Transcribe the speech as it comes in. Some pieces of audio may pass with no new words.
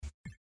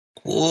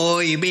Oh,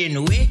 you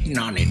been waiting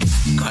on it,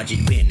 'cause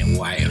it's been a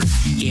while.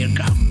 Here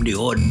come the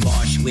old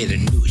boss with a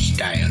new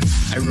style.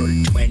 I roll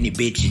 20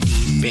 bits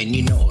deep and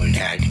you know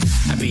that.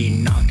 I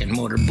been knocking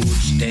more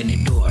boots than a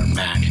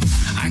doormat.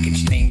 I can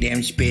sling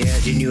them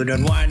spears and you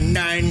don't want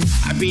none.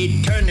 I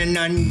be turning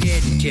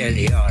undead until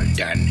they all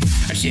done.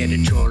 I set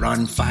a troll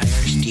on fire,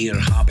 steal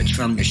hobbits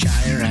from the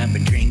Shire, have a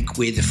drink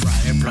with a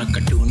friar, pluck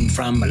a tune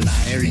from a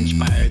lyre,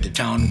 inspire the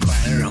town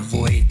crier,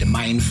 avoid the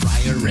mind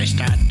flyer, rest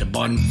at the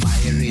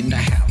bonfire in the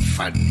have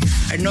fun.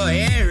 I know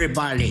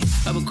everybody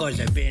because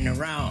I've been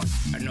around.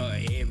 I know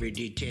every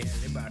detail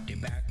about the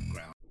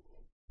background.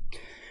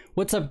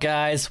 What's up,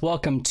 guys?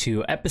 Welcome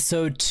to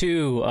episode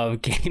 2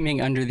 of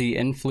Gaming Under the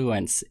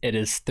Influence. It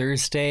is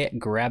Thursday.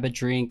 Grab a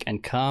drink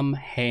and come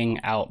hang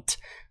out.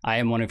 I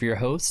am one of your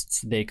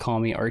hosts. They call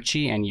me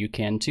Archie, and you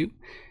can too.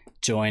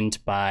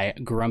 Joined by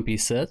Grumpy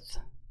Sith.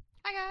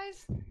 Hi,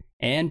 guys.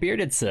 And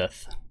Bearded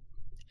Sith.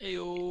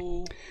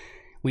 Heyo.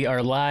 We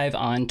are live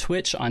on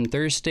Twitch on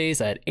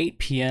Thursdays at 8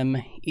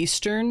 p.m.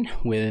 Eastern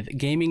with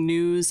gaming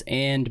news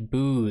and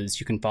booze.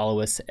 You can follow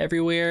us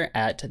everywhere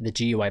at the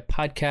GUI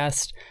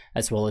Podcast,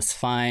 as well as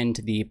find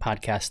the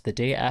podcast the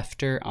day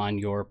after on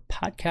your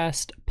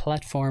podcast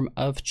platform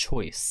of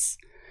choice.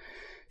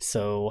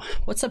 So,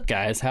 what's up,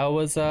 guys? How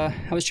was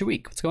your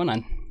week? What's going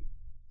on?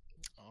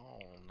 Oh,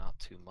 not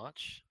too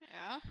much.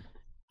 Yeah.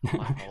 I'm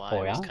not gonna lie,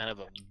 Oh, it was yeah? kind of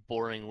a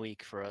boring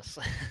week for us.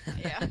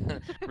 Yeah.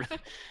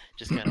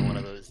 Just kind of one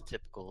of those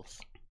typicals.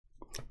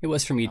 It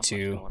was for me Not much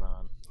too. going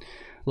on.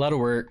 A lot of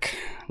work,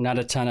 not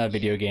a ton of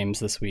video games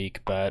this week,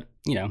 but,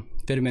 you know,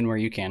 fit them in where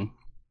you can.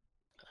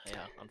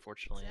 Yeah,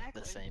 unfortunately, the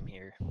Exactly. same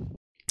here.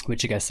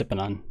 What you guys sipping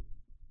on?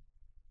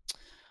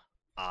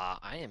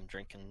 I am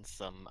drinking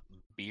some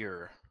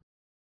beer.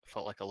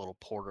 Felt like a little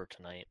porter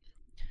tonight.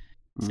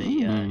 It's a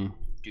Mm,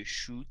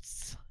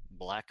 Deschutes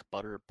Black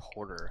Butter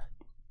Porter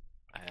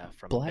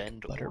from Black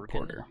Bend, butter Oregon.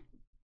 porter.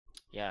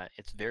 Yeah,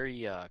 it's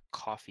very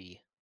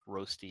coffee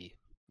roasty,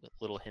 with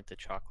a little hint of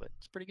chocolate.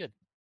 It's pretty good.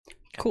 Kinda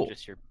Cool.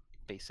 Just your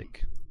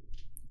basic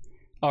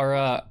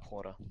Are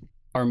porter.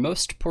 are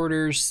most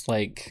porters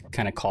like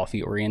kind of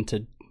coffee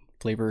oriented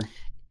flavor?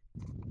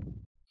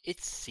 It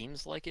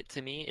seems like it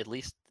to me, at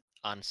least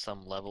on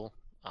some level.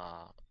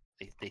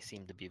 They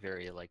seem to be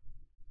very like,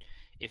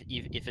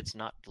 if it's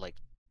not like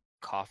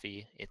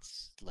coffee,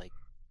 it's like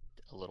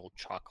a little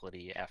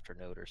chocolatey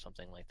afternote or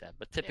something like that.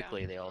 But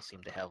typically, they all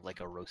seem to have like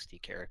a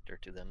roasty character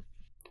to them.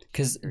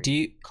 Because Very do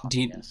you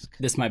coffee-esque.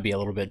 this might be a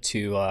little bit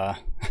too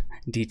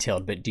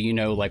detailed, but do you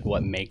know like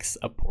what makes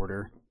a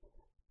porter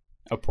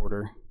a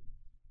porter?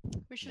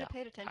 We should No, have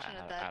paid attention I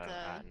at don't-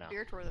 that no.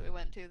 beer tour that we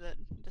went to that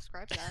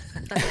described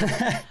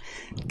that.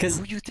 Because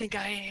Who do you think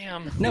I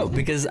am? no,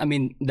 because I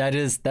mean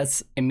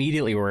that's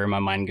immediately where my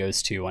mind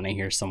goes to when I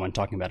hear someone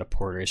talking about a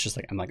porter. It's just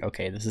like I'm like,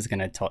 okay, this is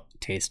gonna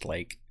taste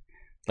like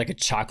a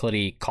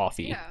chocolatey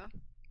coffee, Yeah,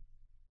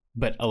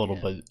 but a little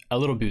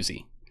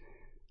boozy.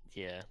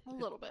 Yeah. a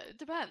little bit. It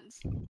depends.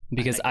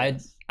 Because I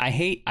guess. I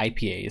hate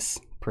IPAs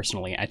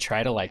personally. I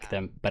try to like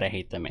them, but I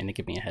hate them, and they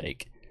give me a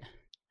headache.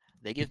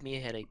 They give me a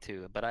headache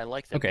too, but I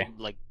like them. Okay.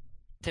 Like,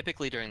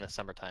 typically during the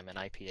summertime, an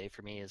IPA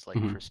for me is like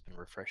Mhm. crisp and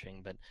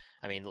refreshing. But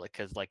I mean, like,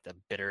 cause like the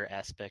bitter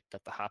aspect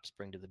that the hops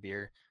bring to the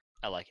beer,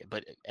 I like it.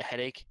 But a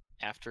headache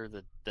after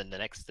the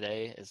next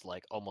day is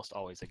like almost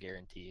always a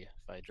guarantee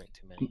if I drink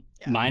too many.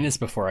 Yeah. Mine is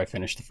before I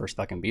finish the first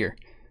fucking beer.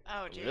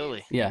 Oh, geez.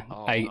 Really? Yeah,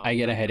 Oh, I no,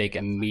 get a no, headache no.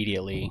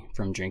 immediately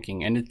from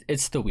drinking, and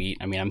it's the wheat.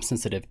 I mean, I'm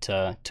sensitive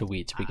to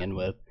wheat to begin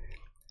with,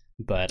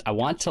 but I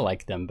want to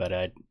like them, but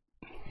I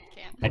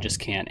Can't.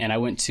 just can't. And I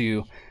went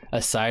to a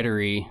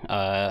cidery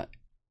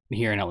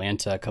here in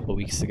Atlanta a couple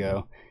weeks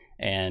ago,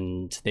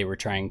 and they were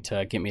trying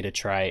to get me to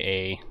try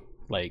a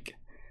like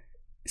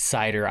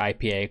cider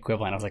IPA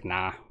equivalent. I was like,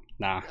 nah,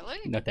 Really?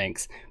 no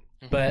thanks.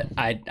 But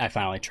I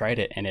finally tried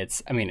it, and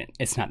it's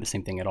not the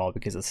same thing at all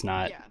because it's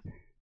not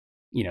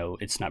Yeah.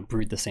 it's not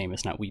brewed the same.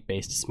 It's not wheat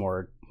based. It's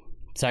more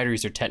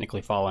cideries are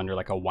technically fall under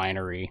like a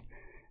winery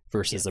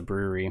versus a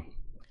brewery.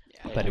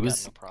 Yeah. But I it got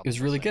was- no problem it was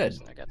with really good.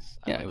 ciders. I guess.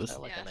 Yeah, I it was- I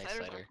like Yeah, a nice ciders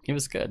are- cider. It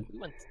was good.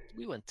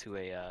 We went to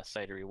a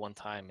cidery one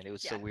time, and it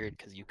was so Yeah. weird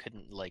because you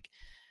couldn't like,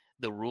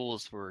 the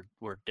rules were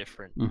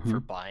different Mhm. for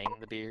buying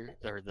the beer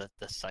or the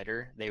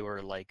cider. They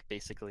were like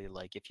basically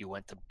like if you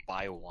went to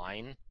buy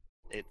wine,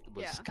 it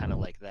was Yeah. kind of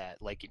like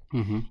that. Like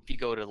Hmm. if you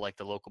go to like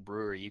the local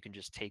brewery, you can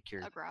just take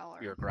your A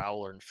growler.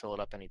 growler and fill it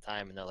up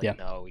anytime, and they're like, Yeah.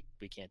 no,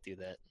 we can't do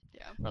that.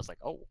 Yeah. And I was like,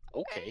 oh,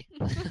 okay.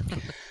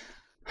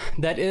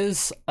 That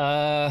is,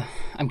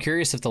 I'm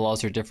curious if the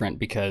laws are different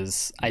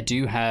because I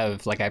do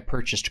have, like, I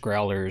purchased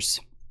growlers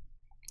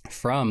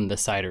from the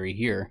cidery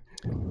here,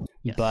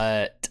 Yes.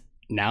 but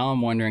now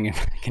I'm wondering if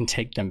I can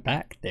take them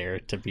back there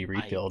to be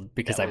refilled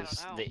because That I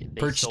was- know. they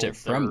purchased it sold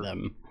from their-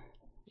 them.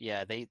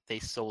 Yeah, they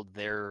sold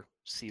their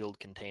sealed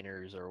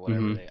containers or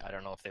whatever. Mhm. I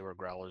don't know if they were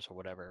growlers or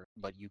whatever,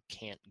 but you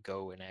can't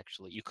go and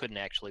you couldn't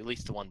actually, at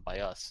least the one by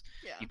us,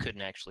 Yeah. you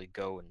couldn't actually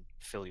go and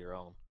fill your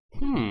own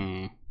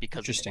because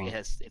Interesting.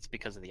 it's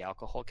because of the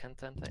alcohol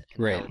content and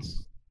Right.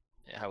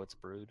 how it's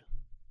brewed.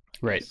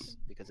 Right. guess,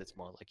 because it's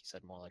more like you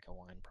said, more like a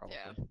wine, probably.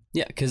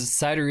 Yeah, because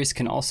cideries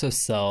can also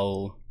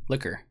sell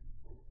liquor.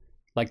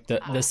 Like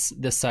this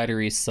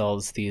cidery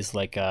sells these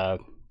like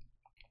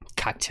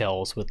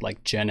cocktails with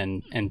like gin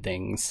and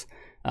things.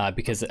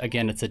 Because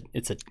again,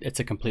 it's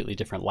a completely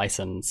different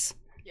license.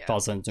 Yeah.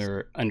 Falls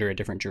under a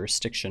different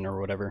jurisdiction or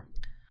whatever.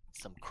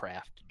 Some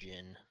craft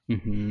gin.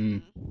 Mm-hmm.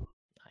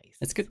 Nice.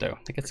 It's good though.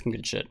 They get some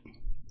good shit.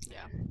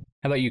 Yeah.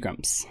 How about you,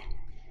 Grumps?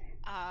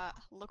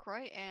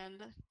 LaCroix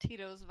and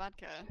Tito's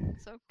vodka.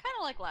 So kind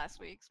of like last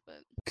week's, but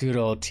Good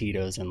old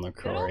Tito's and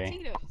good old LaCroix.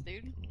 Tito's,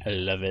 dude. I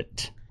love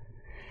it.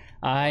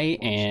 I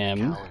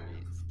am.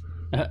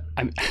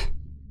 I'm.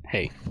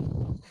 Hey,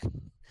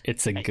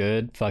 it's a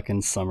good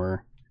fucking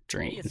summer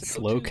drink. Hey, It's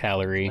a low go-to.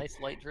 calorie. Nice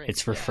light drink.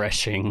 It's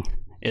refreshing.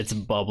 It's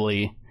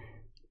bubbly.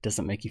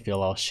 Doesn't make you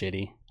feel all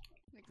shitty.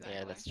 Exactly.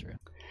 Yeah, that's true.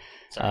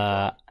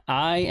 Sorry.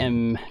 I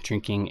am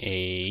drinking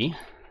a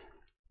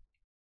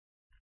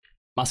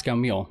Moscow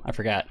Mule. I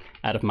forgot,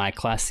 out of my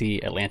classy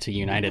Atlanta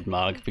United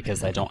mug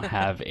because I don't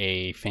have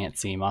a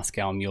fancy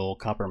Moscow Mule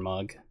copper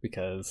mug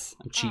because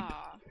I'm cheap.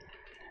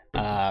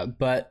 Aw.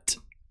 But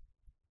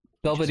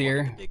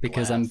Belvedere big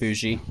because I'm glass.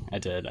 bougie. I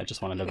did. I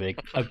just wanted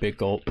a big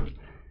gulp.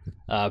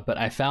 But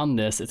I found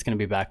this. It's gonna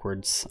be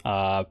backwards.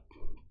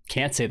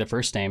 Can't say the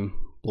first name.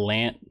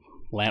 Lant,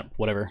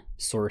 whatever.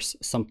 Source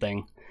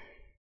something.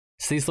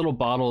 It's these little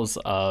bottles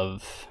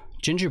of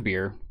ginger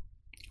beer,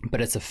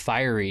 but it's a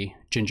fiery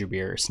ginger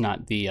beer. It's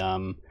not the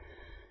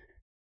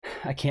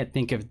I can't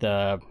think of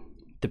the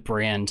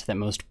brand that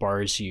most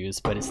bars use,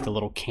 but it's the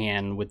little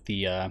can with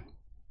the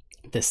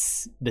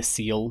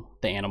seal,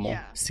 the animal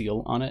Yeah.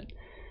 seal on it.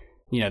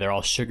 You know, they're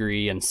all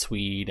sugary and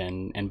sweet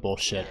and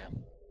bullshit. Yeah.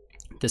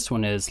 This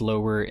one is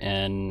lower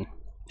in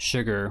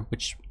sugar,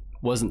 which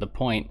wasn't the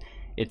point.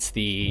 It's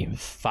the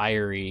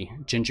fiery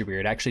ginger beer.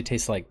 It actually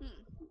tastes like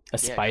a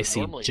 'cause spicy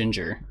normally-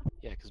 ginger.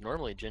 Yeah, because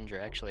normally ginger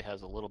actually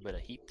has a little bit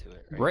of heat to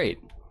it, right? Right.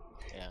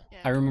 Yeah.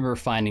 Yeah. I remember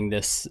finding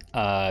this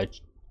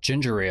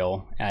ginger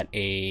ale at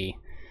a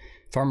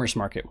farmer's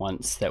market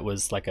once that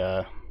was like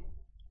a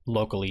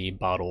locally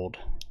bottled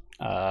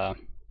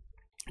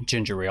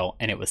ginger ale,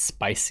 and it was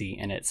spicy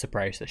and it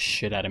surprised the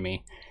shit out of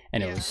me.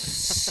 And it Yeah. was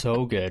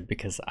so good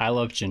because I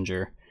love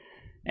ginger,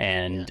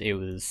 and it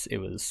was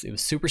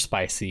super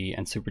spicy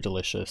and super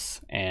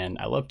delicious, and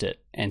I loved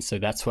it. And so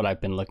that's what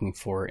I've been looking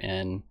for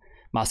in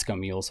Moscow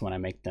Mules when I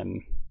make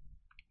them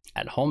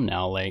at home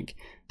now. Like,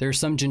 there are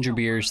some ginger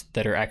beers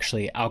that are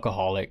actually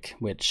alcoholic,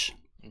 which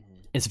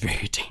Mhm. is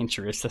very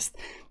dangerous.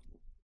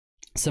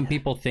 Some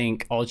people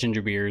think all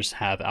ginger beers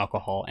have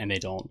alcohol, and they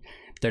don't.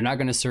 They're not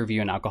going to serve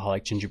you an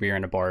alcoholic ginger beer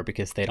in a bar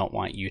because they don't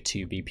want you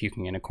to be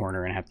puking in a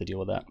corner and have to deal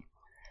with that.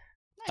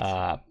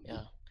 Nice.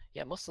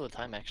 Yeah, most of the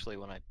time, actually,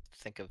 when I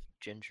think of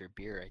ginger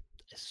beer, I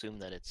assume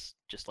that it's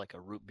just like a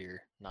root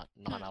beer, not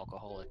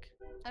non-alcoholic.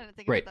 I didn't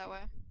think right. of it that way.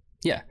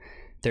 Yeah,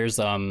 there's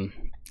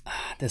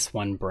this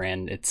one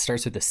brand. It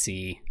starts with a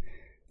C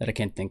that I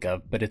can't think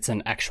of, but it's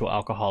an actual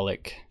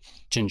alcoholic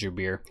ginger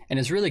beer, and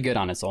it's really good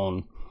on its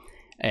own.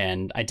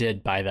 And I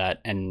did buy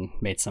that and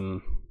made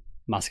some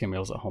Moscow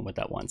Mules at home with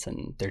that once,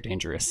 and they're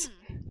dangerous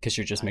because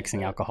you're just I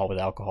mixing bet. alcohol with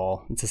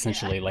alcohol. It's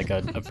essentially like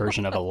a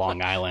version of a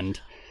Long Island.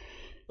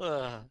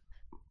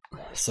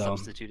 So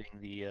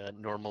Substituting the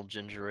normal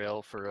ginger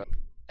ale for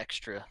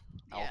extra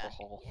Yeah.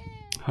 alcohol.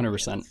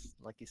 100%. It's,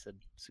 like you said,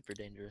 super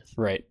dangerous.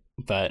 Right,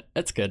 but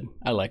it's good.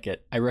 I like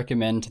it. I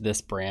recommend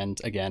this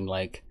brand again,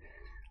 like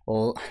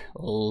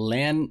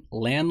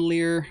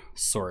Landlear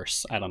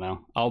Source. I don't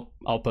know.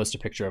 I'll post a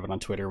picture of it on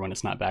Twitter when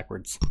it's not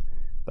backwards,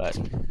 but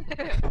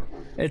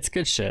it's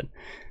good shit.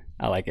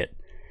 I like it.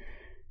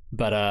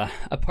 But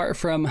apart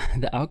from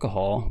the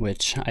alcohol,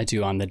 which I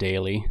do on the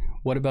daily,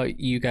 what about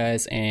you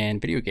guys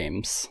and video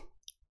games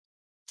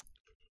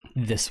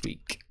this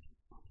week?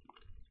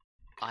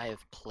 I have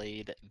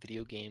played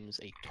video games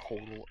a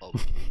total of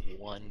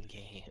one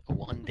day.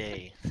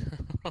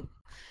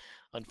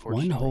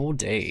 Unfortunately. One whole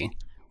day.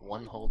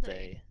 One whole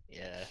day.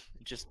 Yeah,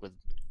 just with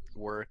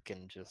work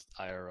and just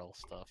IRL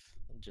stuff.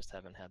 Just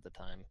haven't had the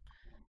time.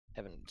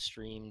 Haven't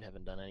streamed.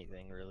 Haven't done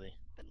anything really.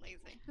 Been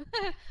lazy.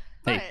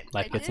 Hey, But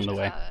life I gets in the did,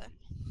 way.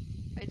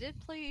 I did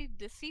play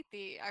Deceit.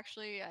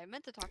 Actually, I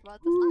meant to talk about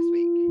this last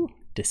week.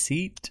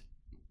 Deceit.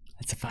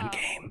 It's a fun Um,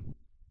 game.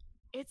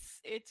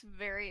 It's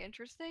very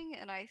interesting,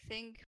 and I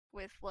think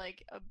with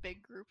like a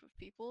big group of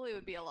people, it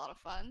would be a lot of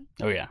fun.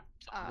 Oh yeah.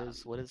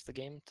 What is the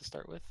game to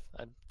start with?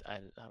 I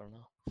don't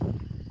know.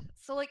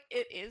 So like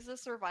it is a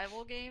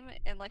survival game,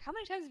 and like how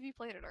many times have you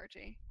played it,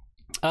 Archie?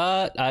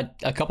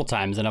 A couple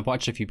times, and I've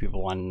watched a few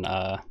people on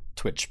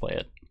Twitch play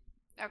it.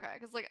 Okay,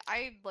 because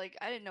I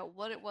didn't know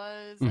what it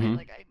was. Mhm.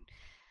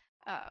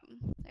 I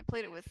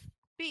played it with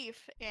Beef,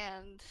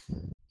 and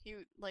he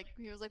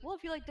was like, well,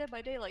 if you like Dead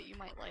by Daylight, you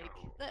might like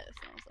this.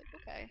 And I was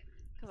like, okay,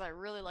 because I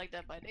really like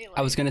Dead by Daylight.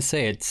 I was gonna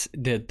say it's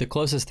the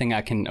closest thing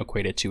I can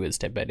equate it to is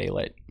Dead by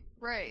Daylight.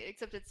 Right,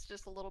 except it's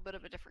just a little bit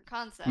of a different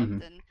concept,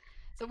 Mhm. and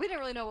so we didn't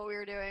really know what we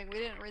were doing. We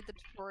didn't read the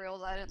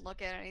tutorials. I didn't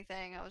look at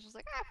anything. I was just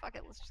like, fuck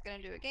it, let's just get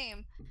into a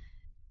game.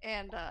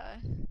 And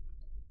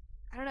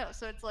I don't know.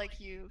 So it's like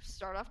you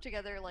start off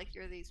together like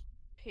you're these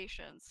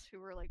patients who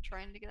were like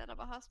trying to get out of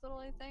a hospital,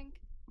 I think.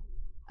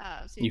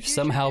 So you You've choose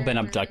your somehow been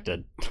character-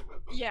 abducted.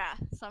 Yeah,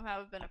 somehow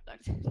have been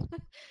abducted.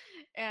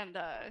 And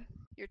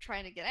you're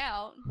trying to get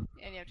out,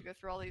 and you have to go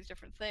through all these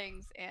different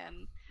things.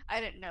 And I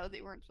didn't know that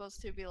you weren't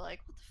supposed to be like,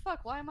 what the fuck?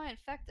 Why am I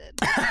infected?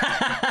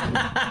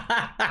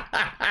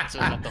 So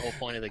is that the whole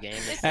point of the game?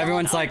 It's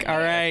Everyone's all like, about all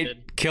being right,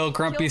 infected? kill Kill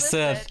Grumpy this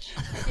Sith.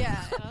 bitch.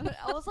 Yeah, and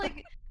I was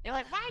like, they're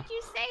like, why'd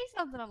you say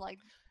something? I'm like,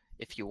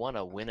 If you want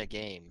to win a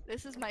game,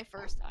 this is my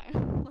first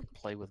time.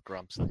 play with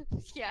Grumps.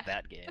 Yeah.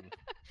 That game.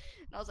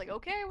 And I was like,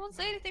 okay, I won't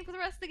say anything for the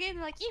rest of the game.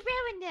 They're like, you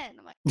ruined it. And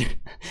I'm like,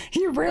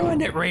 You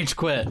ruined it, Rage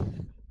Quit.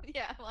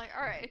 yeah. I'm like,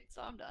 all right,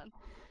 so I'm done.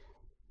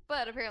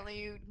 But apparently,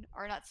 you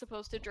are not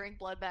supposed to drink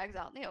blood bags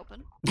out in the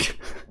open.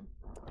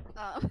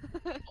 Um,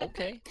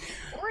 Okay.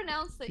 or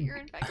announce that you're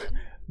infected.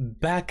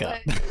 Back up.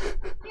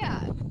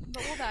 Yeah,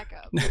 but we'll back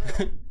up.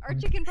 So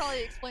Archie can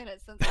probably explain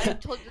it since I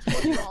told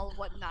you all of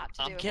what not to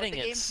do. I'm and what getting the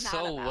it game's not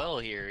so about. well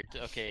here.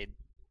 Okay,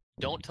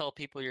 don't tell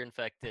people you're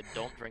infected.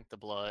 Don't drink the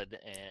blood,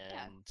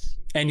 and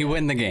And you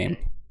win the game.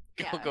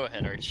 Yeah. go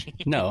ahead, Archie.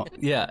 No,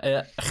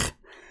 yeah.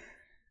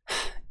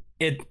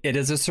 It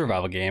is a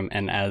survival game,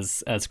 and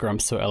as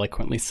Grumps so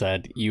eloquently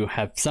said, you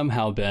have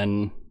somehow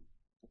been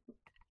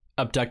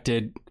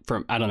abducted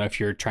from, I don't know if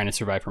you're trying to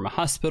survive from a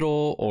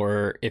hospital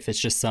or if it's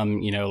just some,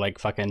 like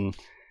fucking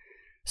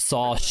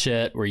Saw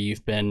shit where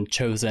you've been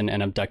chosen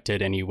and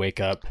abducted and you wake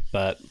up,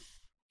 but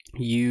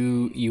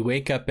you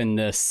wake up in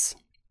this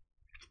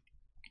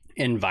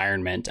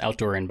environment,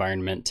 outdoor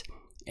environment,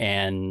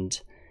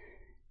 and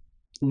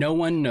no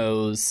one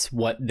knows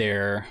what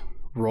their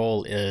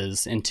role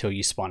is until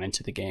you spawn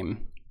into the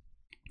game.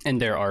 And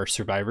there are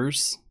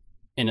survivors,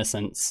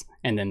 innocents,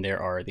 and then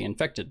there are the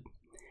infected.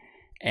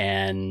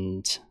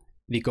 And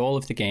the goal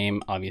of the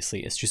game,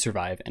 obviously, is to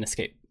survive and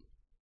escape.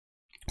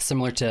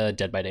 Similar to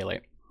Dead by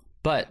Daylight.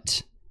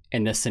 But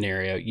in this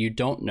scenario, you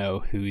don't know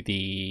who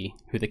the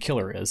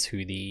killer is,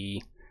 who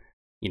the,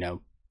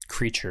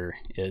 creature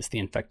is, the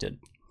infected.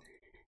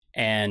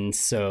 And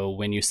so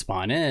when you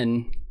spawn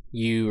in,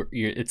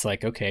 it's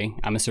like, okay,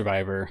 I'm a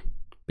survivor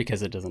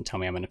because it doesn't tell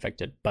me I'm an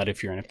infected. But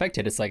if you're an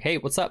infected, it's like, hey,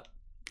 what's up?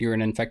 You're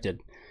an infected.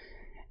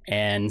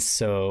 And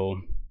so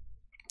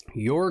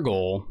your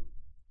goal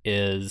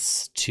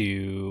is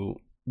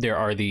there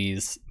are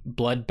these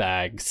blood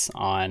bags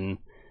on,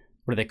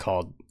 what are they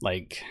called?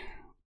 Like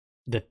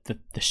the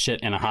shit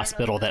in a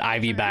hospital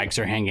that IV bags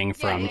are hanging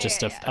from.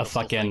 Just a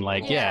fucking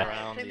like, Thing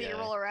that you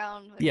roll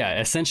around. yeah,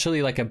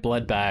 essentially like a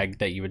blood bag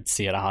that you would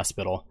see at a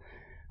hospital,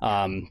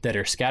 that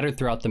are scattered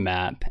throughout the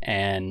map,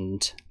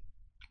 and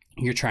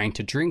you're trying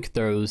to drink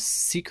those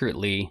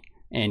secretly,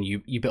 and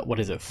you built, what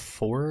is it,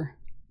 4?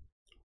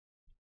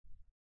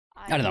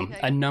 I don't know,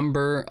 a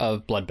number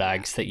of blood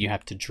bags that you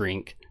have to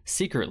drink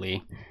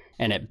secretly,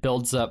 and it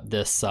builds up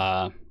this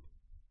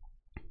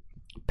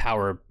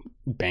power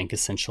bank,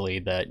 essentially,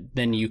 that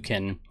then you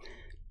can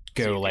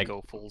go, So you can like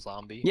go full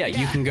zombie. yeah,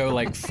 you can go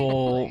like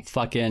full Exactly.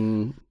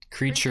 fucking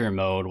creature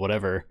mode,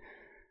 whatever.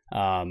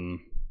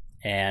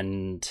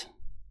 And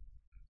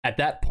at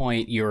that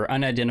point, you're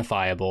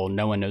unidentifiable.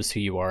 No one knows who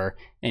you are,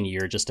 and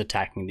you're just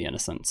attacking the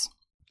innocents.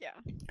 Yeah.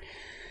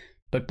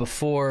 But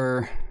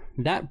before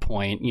that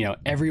point,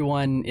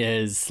 everyone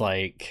is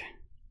like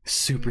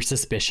super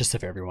suspicious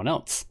of everyone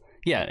else.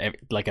 Yeah,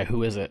 like a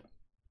who is it?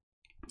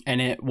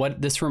 And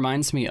what this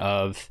reminds me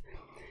of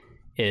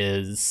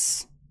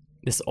is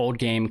this old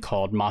game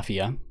called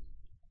Mafia,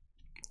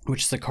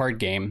 which is a card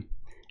game,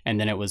 and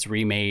then it was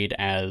remade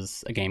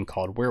as a game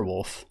called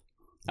Werewolf.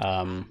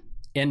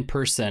 In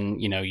person,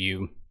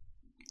 you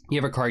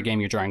have a card game,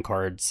 you're drawing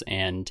cards,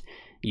 and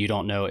you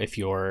don't know if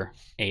you're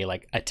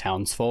a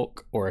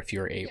townsfolk or if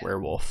you're a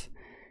werewolf,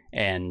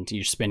 and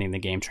you're spending the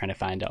game trying to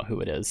find out who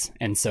it is.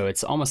 And so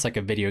it's almost like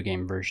a video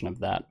game version of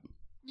that.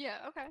 Yeah,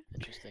 okay.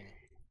 Interesting.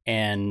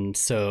 And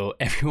so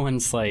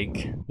everyone's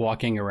like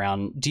walking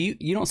around. You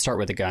don't start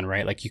with a gun,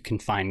 right? Like you can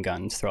find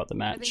guns throughout the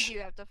I think match. you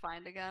have to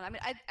find a gun. I mean,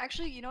 I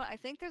actually, I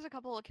think there's a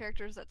couple of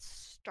characters that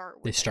start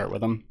with They start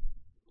with them.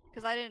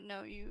 Because I didn't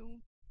know you.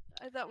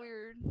 I thought we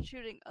were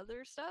shooting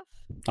other stuff.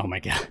 Oh my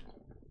god.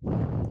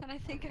 And I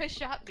think I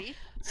shot B.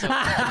 So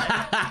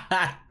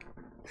I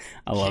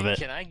love it.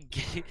 Can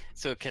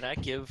I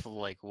give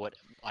like what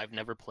I've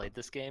never played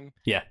this game?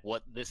 Yeah.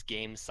 What this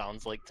game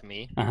sounds like to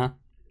me? Uh-huh.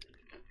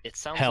 It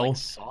sounds Hell.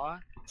 like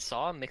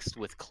Saw mixed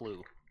with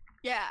Clue.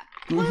 Yeah.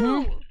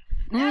 Mhm. Clue!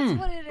 That's Mm.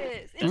 what it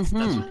is. It's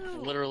That's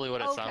Clue. literally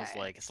what it sounds Okay.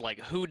 like. It's like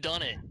who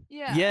done it?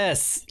 Yeah.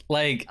 Yes,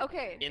 like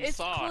Okay, In it's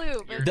Saw,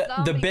 Clue, but you're- the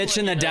zombie bitch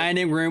in Clue. the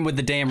dining room with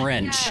the damn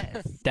wrench.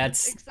 Yes.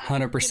 That's Exactly.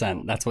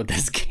 100%. That's what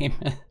this game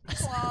is.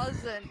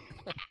 Claws and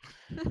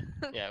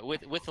Yeah,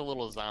 with a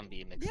little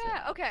zombie mixed in.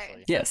 yeah. Okay.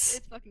 obviously. Yes.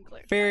 It's fucking Clue.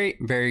 Very,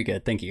 very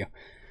good. Thank you.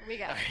 We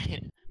got it.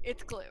 Alright.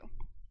 It's Clue.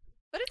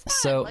 But it's fun.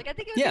 So, Like I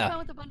think it would yeah. be fun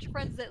with a bunch of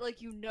friends that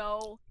like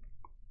And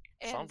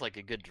Sounds like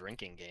a good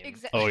drinking game.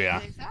 Oh,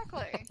 yeah.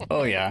 Exactly.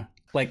 Oh yeah.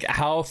 Like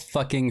how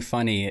fucking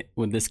funny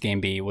would this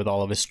game be with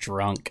all of us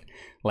drunk?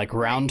 Like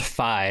round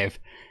 5,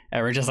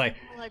 and we're just like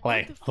Like,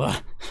 what the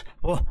fuck?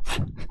 well,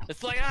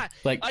 It's like,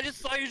 like, I just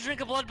saw you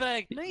drink a blood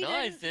bag. No, you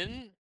I didn't.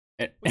 didn't.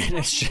 and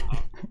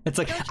it's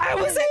like, Don't you I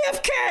was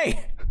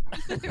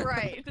AFK.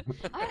 Right.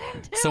 I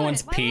didn't do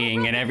Someone's it. My little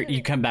peeing, and brother did you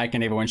it. come back,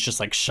 and everyone's just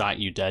like shot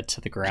you dead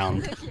to the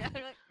ground. Yeah,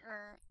 they're like,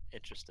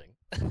 Interesting.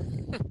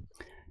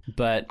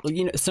 But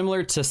you know,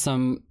 similar to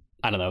some,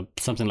 I don't know,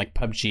 something like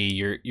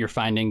PUBG, you're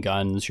finding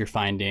guns, you're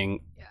finding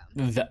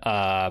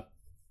the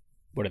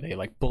what are they,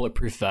 like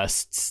bulletproof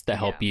vests that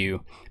help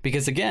you,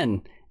 because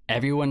again,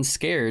 everyone's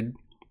scared.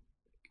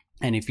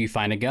 And if you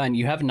find a gun,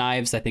 you have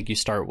knives, I think you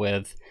start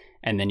with,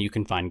 and then you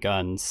can find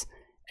guns.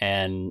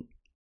 And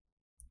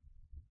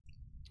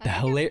I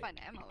think you can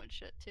find ammo and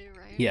shit too,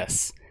 right?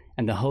 yes,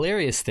 and the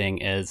hilarious thing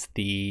is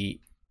the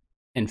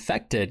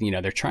infected, you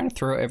know, they're trying to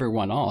throw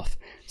everyone off.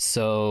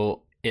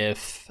 So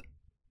if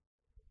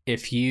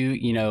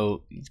you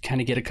know,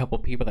 kind of get a couple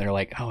people that are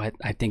like, oh,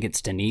 I think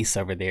it's Denise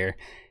over there,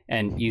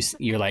 and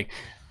you're like,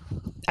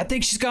 I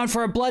think she's gone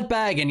for a blood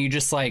bag, and you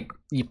just like,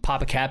 you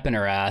pop a cap in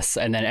her ass,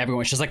 and then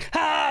everyone's just like,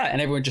 ah,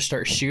 and everyone just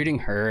starts shooting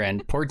her,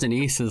 and poor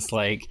Denise is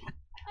like,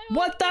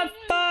 what the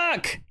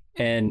fuck?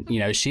 And you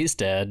know, she's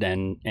dead,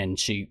 and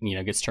she, you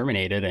know, gets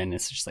terminated, and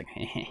it's just like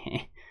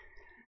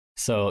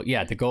so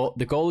yeah, the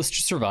goal is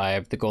to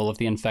survive. The goal of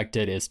the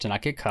infected is to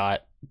not get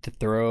caught, to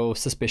throw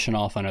suspicion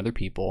off on other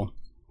people.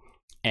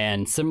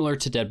 And similar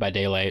to Dead by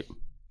Daylight,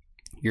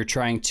 you're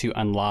trying to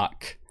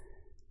unlock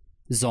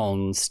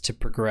zones to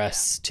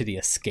progress to the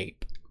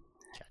escape.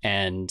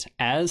 And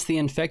as the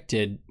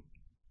infected,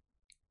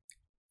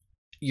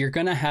 you're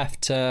gonna have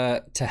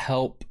to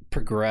help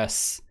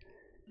progress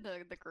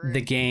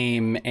the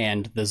game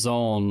and the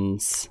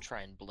zones,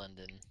 Try and blend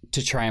in.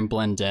 to try and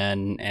blend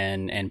in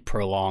and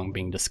prolong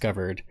being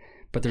discovered.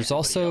 But there's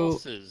also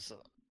else's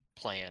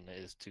plan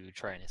is to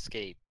try and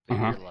escape, but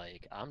you're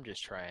like, I'm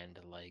just trying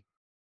to like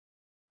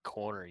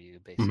corner you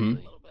basically. A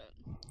little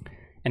bit.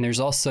 and there's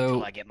also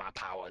Until I get my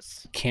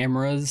powers.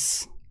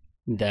 cameras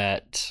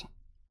that,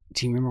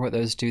 do you remember what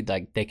those do?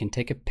 Like they can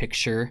take a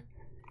picture.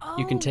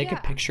 You can take a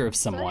picture of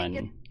So I someone.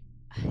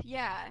 think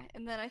yeah,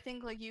 and then I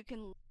think like you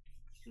can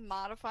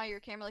modify your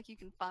camera, like you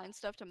can find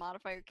stuff to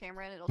modify your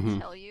camera and it'll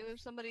tell you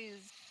if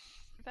somebody's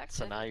infected.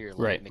 So now you're like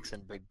Right.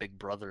 mixing Big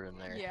Brother in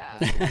there.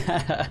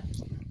 Yeah.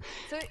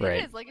 So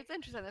Right. it is like, it's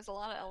interesting. There's a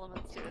lot of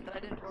elements to it that I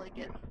didn't really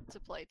get to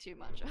play too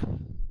much of.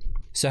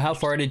 So how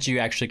far did you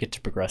actually get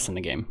to progress in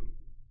the game?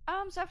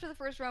 So after the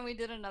first round, we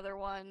did another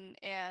one,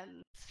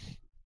 and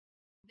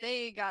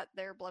they got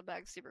their blood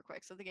bags super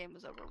quick, so the game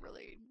was over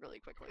really, really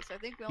quickly. So I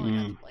think we only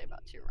got to play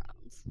about 2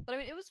 rounds. But I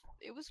mean,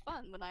 it was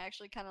fun when I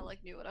actually kind of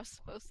like knew what I was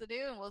supposed to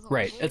do and wasn't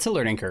Right, like, it's a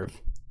learning curve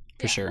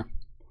for Yeah. sure.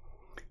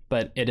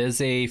 But it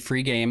is a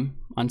free game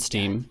on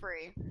Steam. it's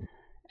free.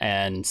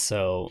 And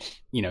so,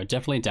 you know,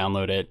 definitely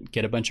download it,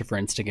 get a bunch of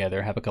friends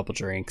together, have a couple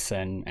drinks,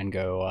 and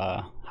go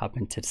hop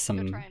into Go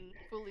some try and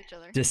fool each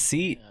other.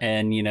 deceit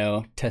and, you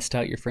know, test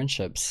out your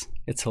friendships.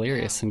 It's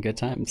hilarious and good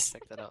times.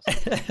 Check that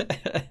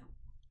out.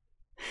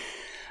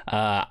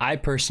 I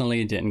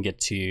personally didn't get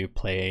to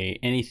play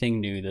anything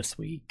new this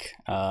week.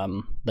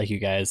 Like you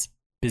guys,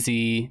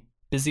 busy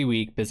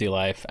week, busy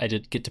life. I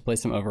did get to play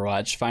some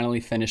Overwatch. Finally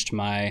finished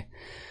my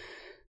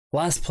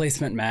last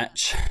placement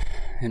match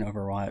in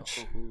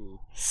Overwatch. Ooh,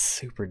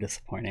 Super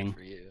disappointing.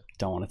 for you.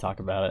 Don't want to talk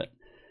about it.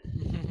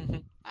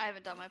 I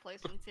haven't done my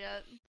placements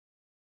yet.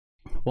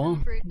 Well,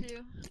 I'm afraid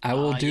to. I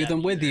will do yeah, them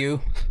me with either.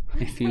 you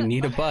if you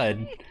need a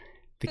bud,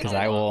 because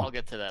I will I'll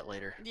get to that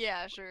later.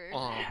 Yeah, sure.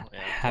 Oh, yeah, totally.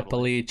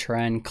 happily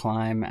try and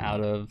climb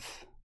out of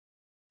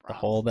the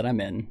Bronze. hole that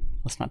I'm in.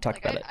 Let's not talk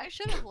Like, about it. I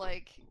should have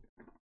like,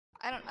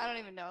 I don't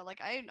even know.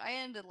 Like I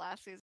ended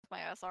last season with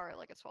my SR at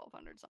like a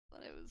 1200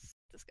 something. It was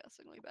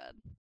disgustingly bad.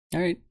 All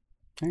right.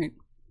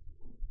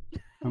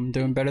 I'm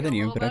doing better than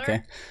Feel a you, but little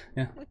okay.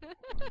 Yeah,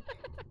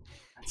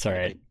 it's all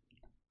right.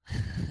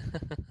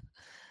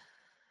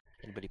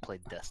 Anybody played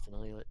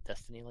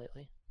Destiny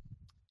lately?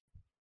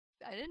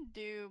 I didn't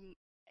do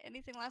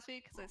anything last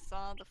week because I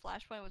saw the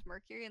Flashpoint was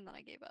Mercury and then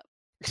I gave up.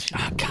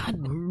 Oh God,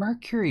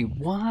 Mercury,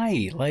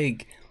 why?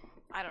 Like,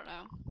 I don't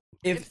know.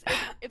 if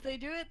If they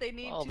do it, they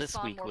need Well, to this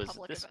spawn week more was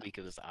public this events. week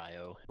it was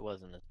IO. It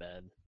wasn't as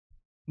bad.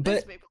 but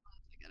This week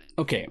was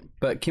good. okay,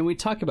 but can we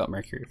talk about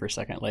Mercury for a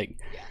second? Like,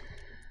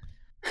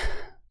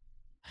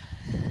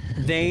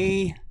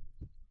 they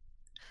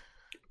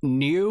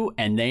knew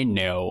and they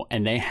know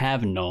and they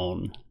have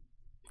known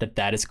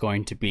that is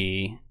going to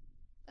be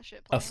A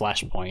shit a play.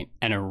 flashpoint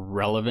and a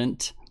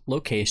relevant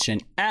location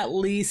at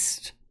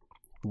least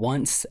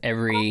once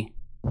every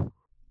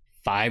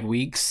 5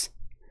 weeks.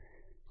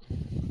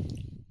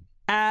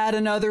 Add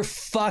another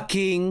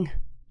fucking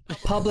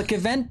public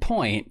event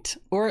point,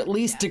 or at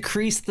least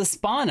decrease the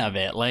spawn of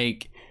it.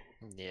 Like,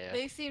 Yeah.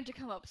 They seem to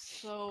come up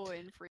so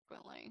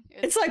infrequently.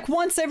 it's like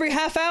once every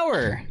half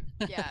hour.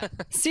 yeah.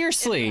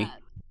 Seriously. If that.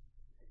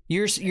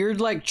 You're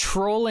like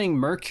trolling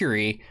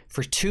Mercury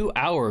for 2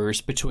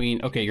 hours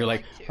between, okay, you're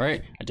like, Like two. all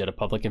right, I did a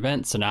public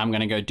event, so now I'm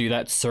gonna go do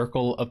that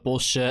circle of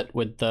bullshit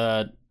with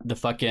the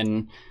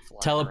fucking Flying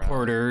around.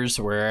 teleporters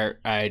where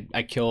I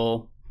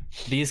kill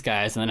these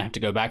guys, and then I have to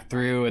go back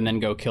through and then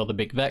go kill the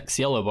big Vex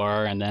yellow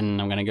bar, and then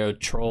I'm gonna go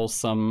troll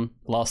some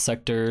lost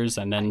sectors,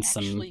 and then I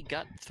some actually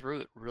got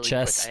through it really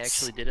chests. quick. I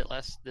actually did it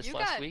last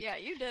week. Yeah,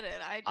 you did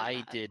it.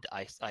 I did.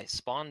 I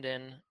spawned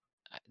in.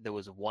 There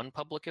was one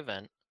public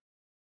event.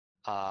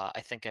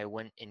 I think I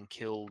went and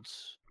killed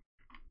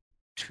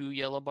 2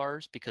 yellow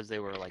bars because they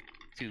were like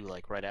 2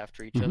 like right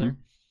after each other,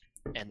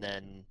 and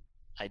then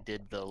I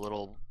did the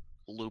little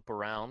loop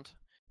around,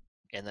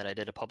 and then I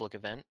did a public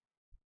event,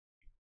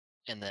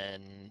 and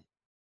then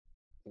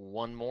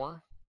one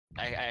more.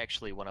 I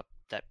actually went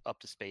up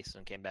to space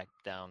and came back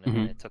down,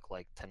 and it took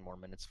like 10 more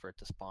minutes for it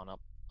to spawn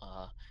up.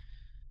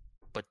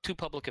 But 2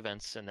 public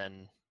events, and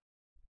then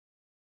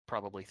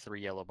probably 3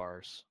 yellow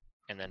bars,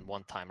 and then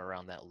one time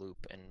around that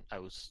loop, and I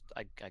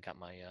got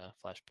my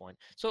flashpoint.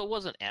 So it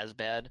wasn't as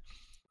bad,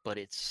 but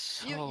it's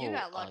so you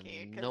got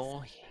lucky,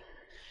 annoying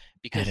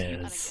because it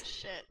is.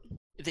 Shit.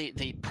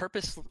 they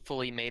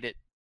purposefully made it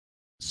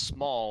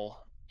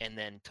small and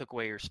then took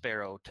away your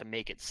sparrow to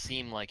make it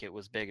seem like it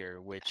was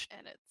bigger, which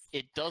And it's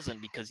it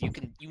doesn't, because you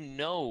can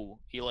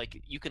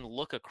you can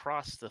look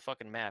across the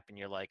fucking map and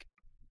you're like,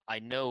 I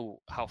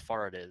know how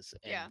far it is,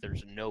 and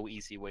there's no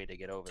easy way to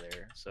get over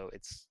there. So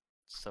it's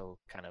so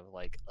kind of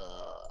like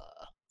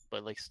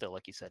but like still,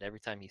 like you said, every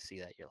time you see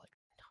that you're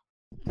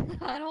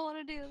like, I don't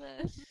want to do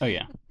this. Oh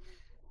yeah.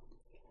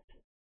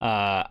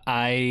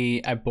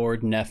 I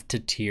bored Neff to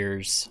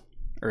tears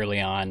early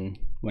on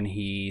when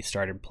he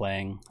started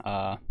playing,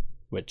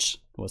 which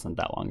wasn't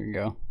that long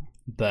ago,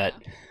 but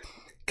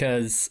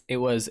because it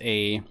was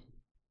a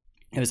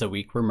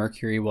week where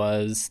Mercury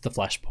was the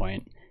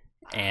flashpoint,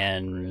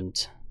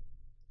 and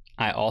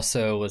I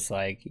also was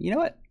like, you know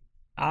what?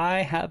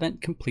 I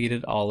haven't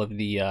completed all of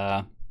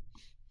the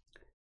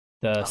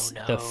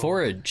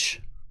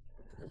forage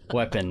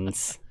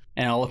weapons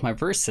and all of my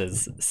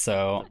verses,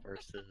 so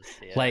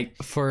like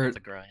for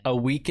a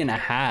week and a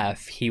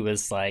half he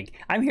was like,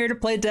 I'm here to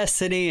play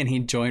Destiny, and he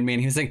joined me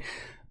and he was like,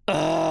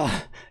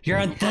 you're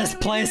in this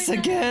place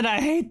again, I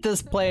hate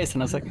this place,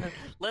 and I was like,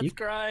 let's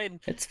grind.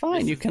 It's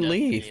fine, you can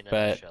leave,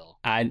 but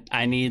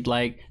I need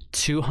like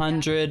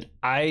 200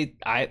 I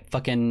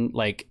fucking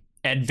like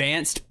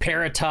advanced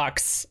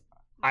paratox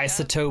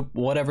isotope,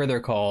 whatever they're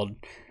called.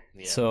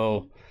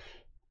 So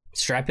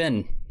strap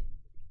in,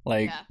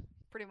 like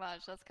pretty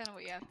much that's kind of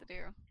what you have to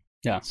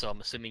do. So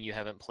I'm assuming you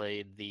haven't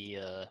played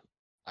the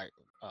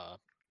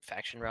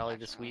faction rally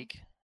this week?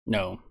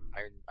 No.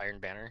 Iron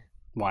Banner?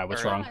 Why,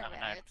 what's wrong?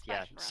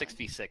 Yeah,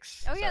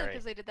 6v6. Oh yeah,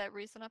 because they did that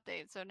recent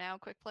update, so now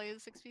quick play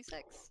is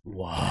 6v6.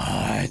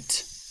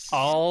 What?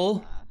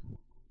 All?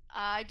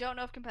 I don't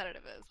know if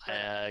competitive is,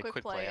 but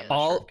quick play is. I'm not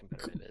sure if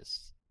competitive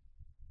is.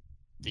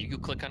 You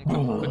click on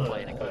quick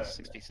play and it goes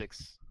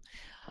 6v6.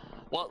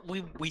 Well,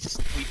 we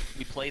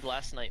played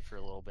last night for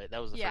a little bit.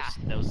 That was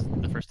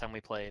the first time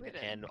we played,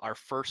 and our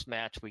first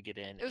match we get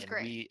in, it was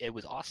great. It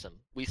was awesome.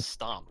 We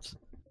stomped.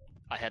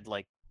 I had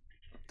like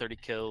 30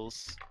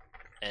 kills,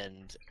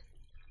 and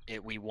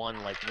we won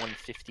like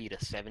 150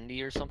 to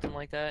 70 or something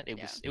like that.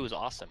 It was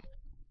awesome.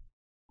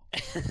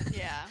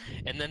 Yeah.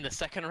 And then the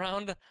second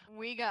round,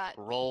 we got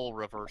role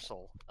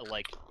reversal,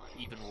 like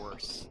even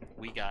worse.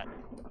 We got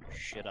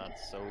shit on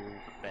so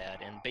bad,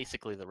 and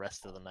basically the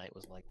rest of the night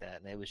was like that.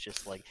 And it was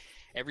just like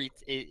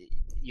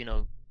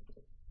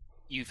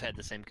you've had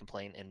the same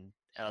complaint, and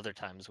other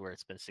times where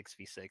it's been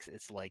 6v6,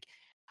 it's like,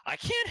 I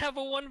can't have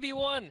a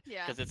 1v1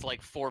 because it's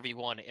like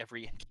 4v1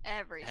 every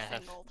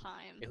single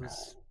time. It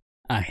was.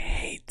 I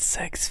hate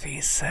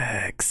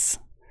 6v6.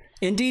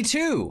 In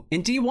D2,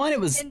 in D1 it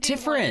was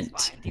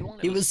different.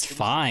 It was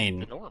fine.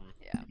 The norm.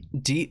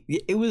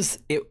 It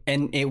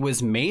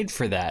was made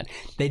for that.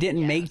 They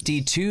didn't make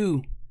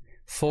D2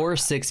 for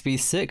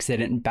 6v6. They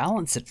didn't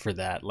balance it for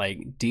that.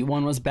 Like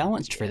D1 was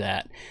balanced for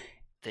that.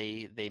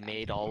 They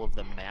made all of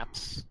the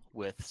maps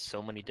with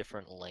so many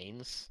different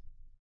lanes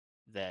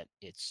that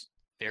it's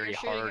very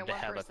hard to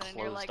have a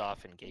closed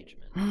off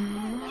engagement.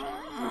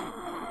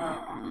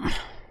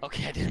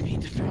 Okay, I didn't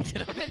mean to bring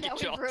it up.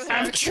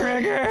 I'm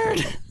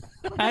triggered.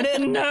 I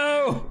didn't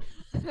know.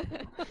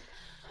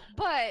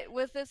 But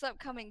with this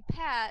upcoming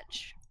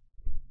patch,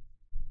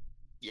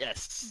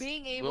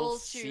 being able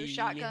to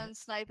shotgun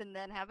snipe and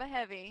then have a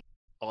heavy.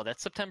 Oh,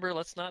 that's September.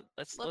 Let's not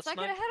get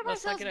ahead of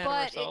ourselves.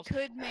 But it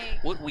could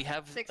make. What we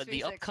have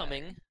the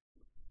upcoming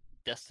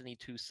Destiny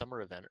 2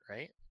 summer event,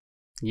 right?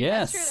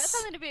 Yes. That's true. That's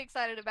something to be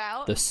excited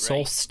about. The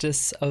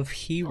Solstice of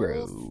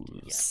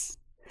Heroes.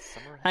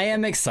 I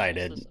am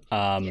excited.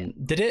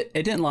 It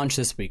didn't launch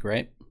this week,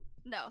 right?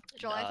 No,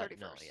 July 31st.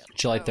 No,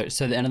 July 3rd,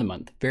 so the end of the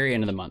month, very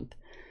end of the month.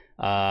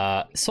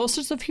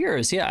 Solstice of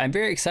Heroes, yeah, I'm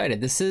very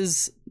excited. This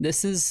is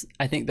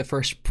I think the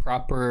first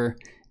proper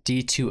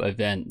D2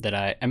 event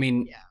that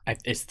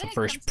it's the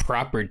first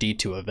proper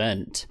D2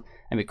 event.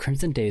 I mean,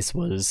 Crimson Days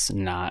was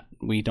not.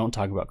 We don't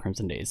talk about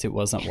Crimson Days. It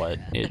wasn't what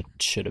it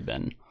should have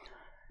been.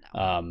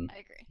 No, I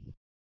agree.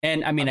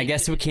 And I mean, I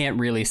guess we can't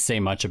really say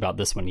much about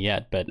this one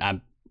yet, but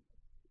I'm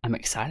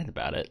excited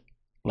about it.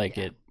 Like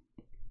it.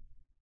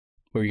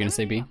 What were you gonna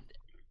say, B?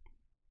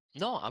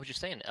 No, I was just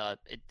saying.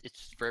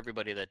 It's for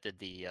everybody that did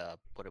the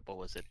what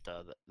was it?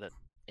 That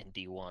in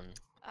D1.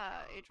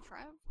 Age of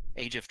Triumph.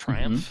 Age of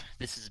Triumph.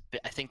 This is.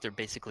 I think they're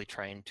basically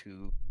trying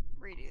to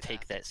Redo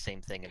take that same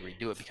thing and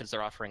redo it because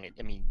they're offering it.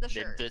 I mean, The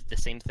shirt. the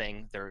same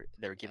thing.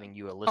 They're giving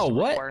you a list Oh, of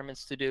what?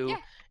 requirements to do, Yeah.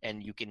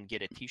 and you can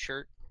get a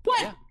T-shirt.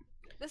 What? Yeah,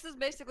 This is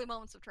basically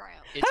Moments of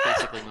Triumph. it's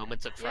basically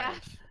moments of Yeah.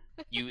 triumph.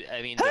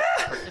 I mean, the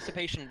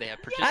participation. They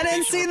have participation. I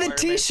didn't see the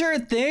requirements,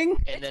 T-shirt thing.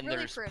 And It's then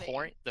really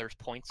pretty. there's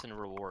points and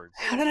rewards.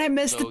 How did I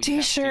miss So the you have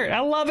T-shirt? to- I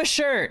love a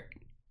shirt.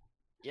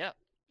 Yeah,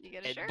 You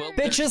get a And- shirt. well,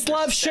 there's- Bitches there's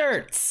love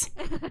steps. shirts.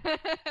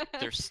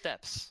 There's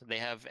steps. They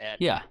have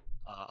at Yeah.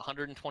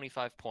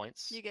 125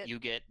 points. You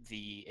get-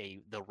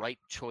 the right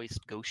choice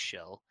ghost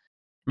shell.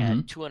 Mhm.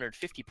 At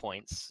 250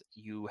 points,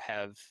 you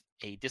have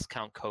a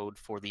discount code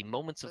for the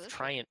Moments For of the shirt.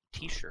 Triumph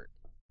T-shirt.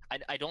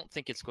 I don't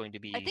think it's going to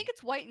be. I think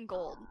it's white and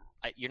gold.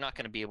 You're not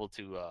going to be able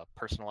to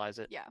personalize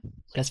it. Yeah. like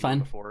That's you were fine.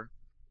 Before.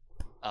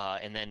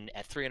 And then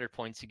at 300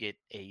 points, you get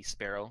a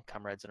Sparrow,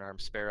 Comrades in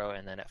Arms Sparrow,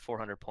 and then at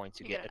 400 points,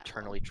 you You get get an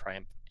Eternally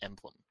Triumph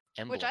Emblem.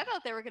 Which I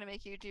thought they were gonna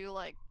make you do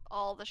like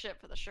all the shit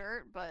for the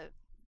shirt, but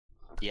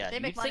Yeah, they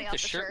you'd make money think off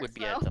the the shirt shirts, would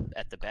be though.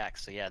 at the back.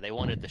 So yeah, they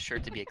wanted the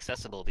shirt to be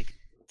accessible because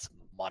it's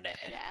money.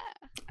 yeah.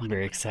 I'm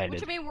very Which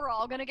excited. I mean, we're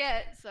all gonna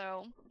get.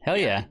 So Hell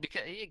yeah.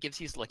 Because it gives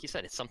you, like you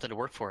said, it's something to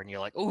work for, and you're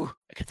like, ooh,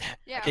 I get that.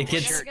 yeah, It we're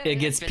gets gonna shirt. it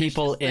gets Finish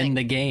people this in thing.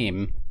 the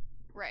game,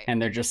 right.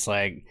 and they're just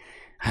like,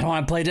 I don't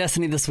want to play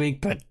Destiny this week,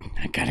 but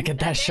I gotta get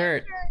that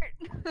shirt.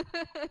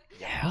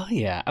 Hell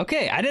yeah.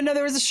 Okay, I didn't know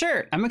there was a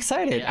shirt. I'm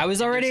excited. Yeah, I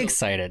was and already there's a-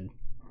 excited.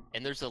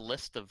 And there's a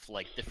list of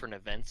like different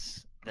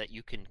events that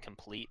you can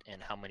complete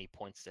and how many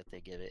points that they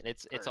give it. And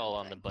it's all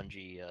on the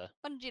Bungie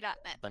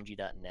Bungie.net.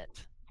 Bungie.net.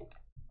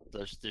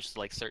 There's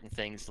like certain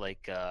things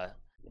like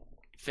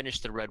finish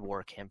the Red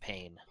War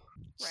campaign.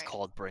 It's Right.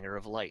 called Bringer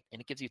of Light,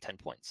 and it gives you 10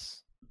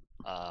 points.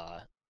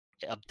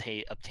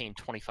 Obtain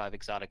 25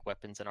 exotic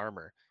weapons and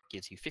armor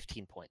gives you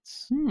 15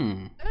 points.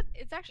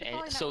 It's actually And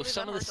probably not so really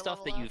some that of the hard to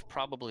stuff that level you've up.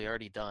 probably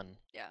already done,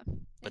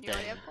 And but you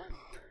already then- have points.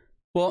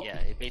 Well, yeah,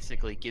 it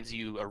basically gives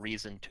you a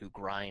reason to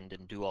grind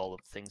and do all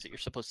of the things that you're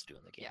supposed to do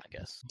in the game, Yeah. I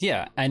guess.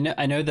 yeah,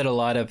 I know that a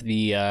lot of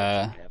the Which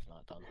I have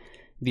not done.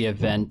 the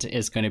event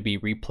is going to be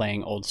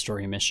replaying old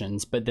story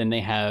missions, but then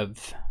they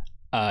have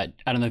I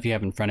don't know if you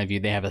have in front of you,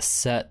 they have a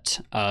set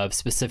of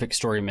specific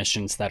story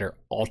missions that are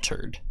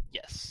altered.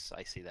 Yes,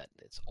 I see that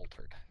it's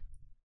altered.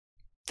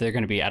 They're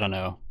going to be, I don't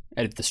know,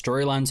 if the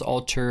storyline's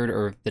altered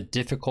or if the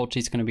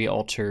difficulty's going to be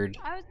altered.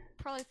 I would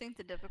probably think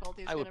the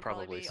difficulty is I going would to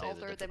probably probably be say the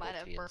altered. They might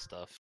have difficulty and burnt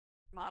stuff.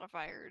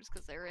 modifiers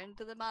because they're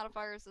into the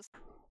modifiers.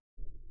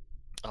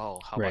 Oh,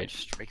 how Right. about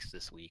strikes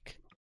this week?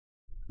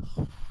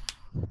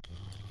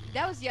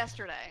 That was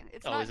yesterday.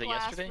 It's Oh, not is it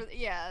glass yesterday?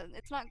 yeah,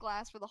 it's not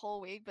glass for the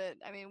whole week, but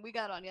I mean, we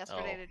got on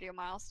yesterday Oh. to do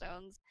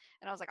milestones,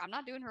 and I was like, I'm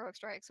not doing heroic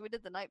strike, so we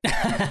did the night.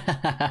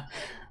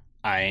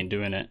 I ain't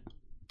doing it.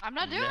 I'm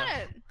not doing No.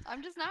 it.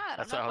 I'm just not.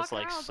 That's I'm why not I was fucking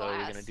like, around with so you're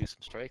glass. gonna do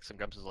some strikes? And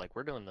Grumps is like,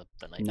 we're doing the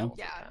nightfall No. 3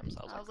 Yeah, times.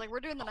 I was like, we're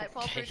doing the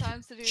nightfall 3 okay.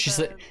 times to do She's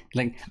the.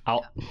 like,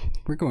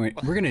 we're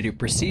gonna do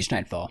prestige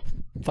nightfall.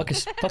 Fuck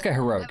a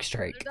heroic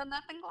strike. I've done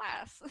that in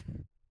glass.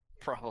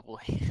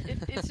 probably.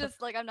 It's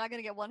just like I'm not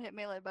gonna get one hit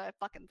melee by a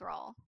fucking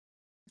thrall.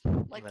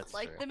 Like That's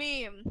like true. the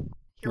meme.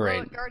 Heroic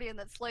Right. guardian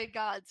that slayed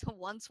gods,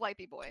 one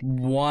swipey boy.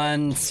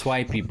 One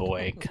swipey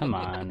boy. Come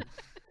on.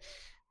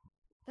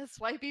 The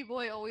swipey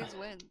boy always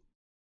wins.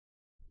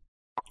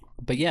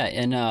 But yeah,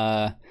 in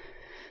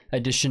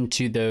addition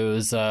to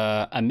those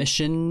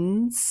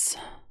missions,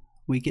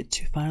 we get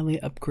to finally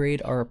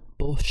upgrade our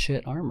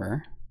bullshit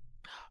armor,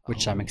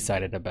 which I'm Oh.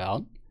 excited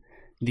about.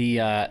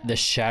 The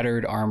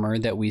shattered armor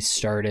that we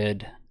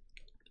started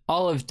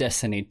all of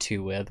Destiny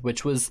 2 with,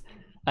 which was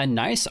a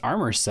nice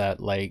armor set.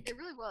 Like, It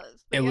really was.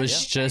 it But was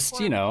yeah, just,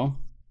 you know,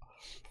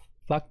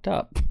 fucked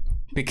up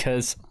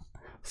because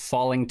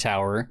falling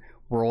tower,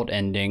 world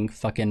ending,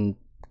 fucking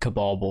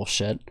Cabal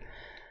bullshit.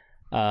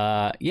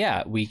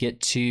 Yeah, we get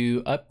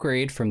to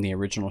upgrade from the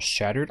original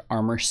shattered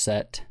armor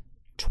set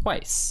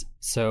twice.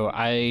 So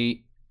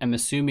I am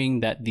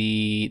assuming that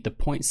the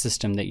point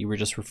system that you were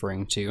just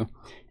referring to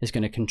is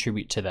going to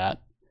contribute to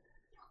that.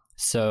 I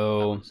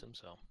So would assume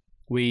so.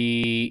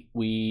 we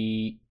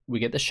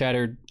get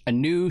a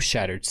new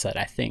shattered set,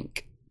 I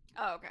think,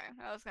 Oh, okay.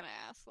 I was gonna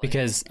ask. Like,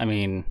 because I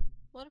mean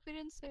what if we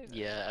didn't save it?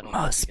 Yeah, I don't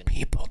most think you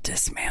people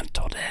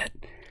dismantled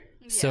it.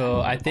 Yeah.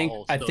 So I think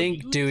Oh, I so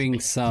think you doing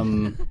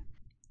dismantled some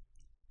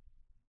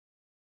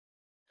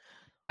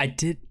I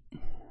did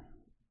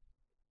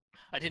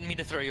I didn't mean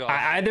to throw you off.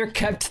 I either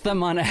kept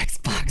them on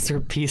Xbox or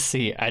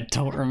PC. I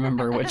don't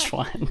remember which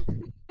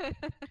one.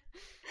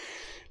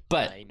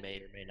 But I may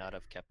or may not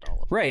have kept all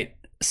of them. right.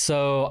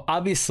 So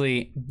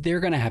obviously they're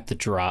going to have to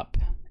drop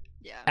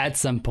Yeah. at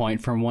some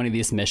point from one of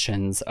these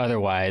missions,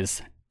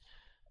 otherwise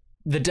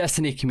the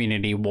Destiny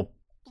community will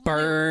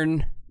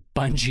burn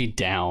Bungie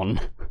down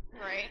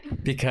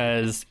Right.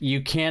 because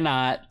you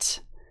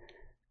cannot,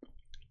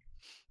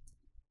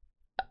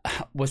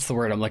 what's the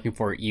word I'm looking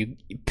for? You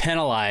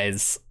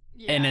penalize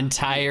an Yeah.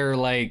 entire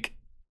like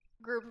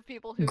group of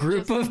people who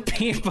Group just of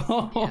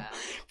people Yeah.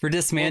 for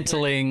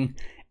dismantling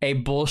a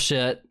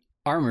bullshit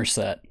armor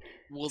set.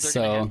 Well, they're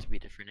So- gonna have to be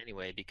different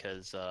anyway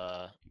because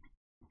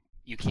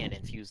you can't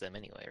infuse them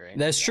anyway, right?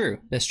 That's true.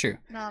 That's true.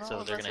 Not So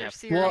all of they're us gonna are have-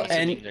 serious. Well,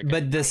 Seriously, and they're gonna-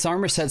 but this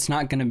armor set's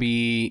not going to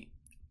be.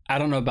 I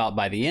don't know about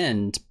by the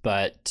end,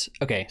 but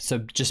okay. So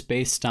just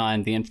based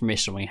on the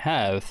information we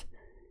have,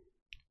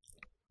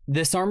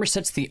 this armor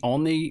set's the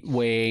only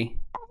way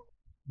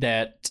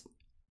that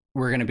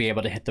we're going to be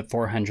able to hit the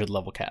 400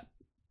 level cap,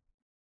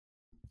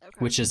 Okay.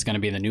 which is going to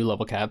be the new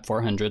level cap,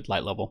 400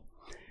 light level.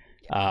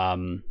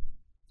 And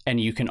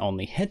you can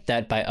only hit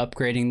that by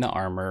upgrading the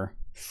armor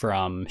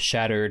from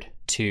shattered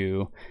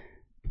to.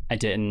 I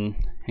didn't.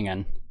 Hang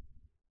on.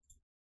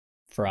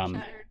 From.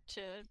 Shattered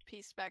to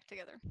piece back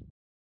together.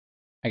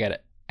 I got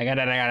it. I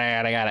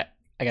got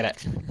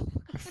it.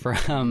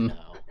 From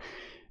No.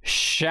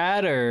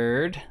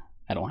 shattered.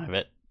 I don't have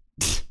it.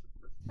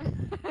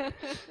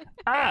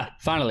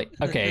 Finally.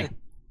 Okay.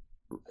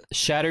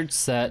 Shattered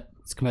set.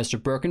 It's composed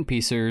of broken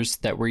pieces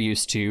that we're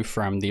used to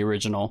from the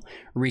original.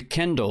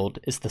 Rekindled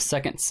is the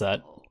second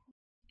set.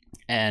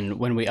 And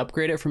when we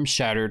upgrade it from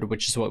shattered,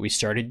 which is what we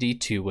started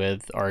D2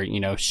 with, our,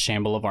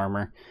 shamble of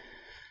armor,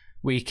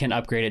 we can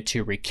upgrade it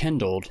to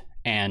rekindled,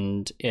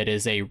 and it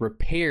is a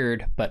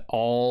repaired but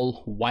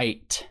all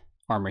white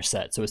armor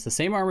set. So it's the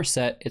same armor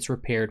set, it's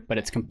repaired, but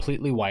it's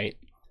completely white.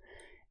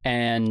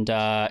 And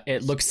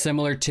it looks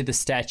similar to the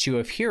statue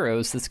of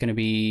heroes that's going to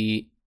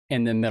be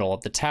in the middle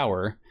of the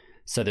tower.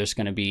 So there's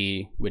going to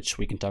be, which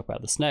we can talk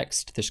about this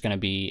next, there's going to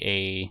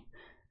be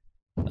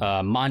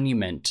a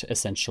monument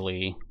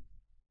essentially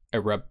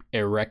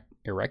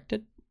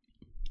erected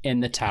in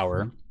the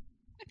tower.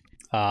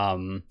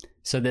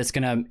 So it's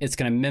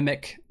gonna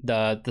mimic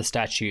the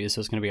statues, so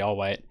it's gonna be all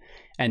white.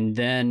 And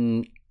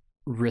then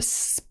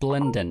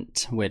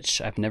resplendent,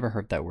 which I've never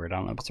heard that word. I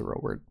don't know if it's a real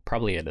word.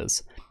 Probably it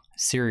is.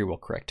 Siri will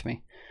correct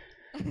me.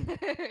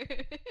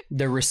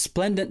 The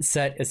resplendent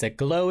set is a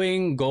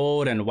glowing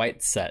gold and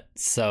white set.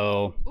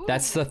 So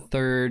that's the Ooh.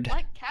 third,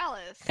 Like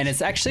Callus. and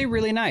it's actually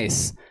really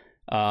nice.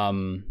 I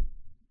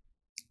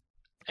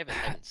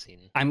haven't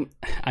seen. I'm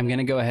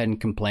gonna go ahead and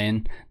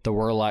complain. The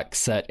Warlock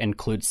set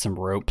includes some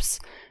ropes.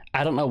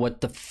 I don't know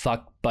what the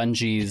fuck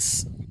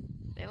Bungie's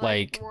They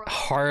like Warlock.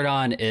 hard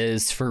on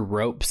is for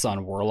ropes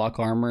on Warlock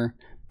armor,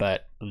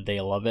 but they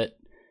love it.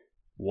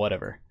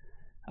 Whatever.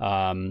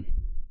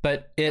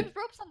 But There's it,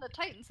 ropes on the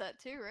Titan set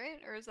too, right?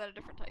 Or is that a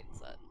different Titan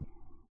set?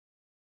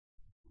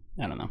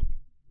 I don't know.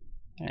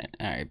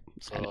 I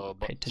So, didn't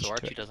pay so attention to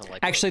Archie it. doesn't like.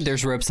 Actually, ropes.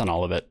 there's ropes on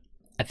all of it.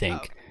 I think Oh,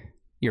 okay.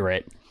 you're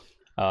right.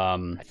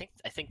 I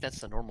think that's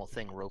the normal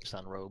thing. Ropes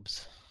on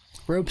robes.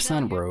 Ropes No,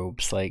 on you're-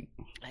 robes, like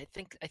I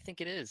think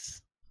it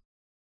is.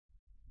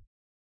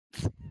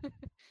 I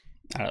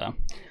don't know.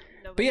 But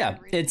Nobody yeah,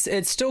 can read.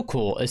 it's still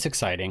cool. It's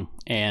exciting.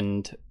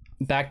 And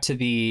back to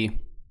the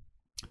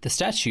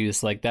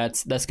statues, like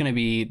that's going to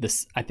be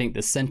this. I think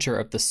the center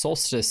of the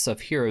Solstice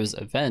of Heroes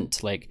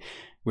event. Like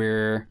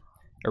we're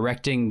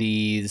erecting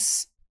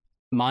these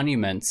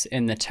monuments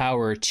in the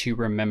tower to To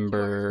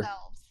remember. ourselves.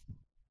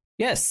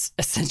 Yes,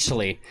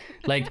 essentially,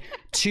 like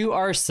to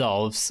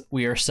ourselves,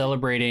 we are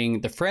celebrating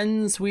the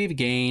friends we've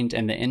gained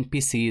and the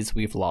NPCs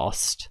we've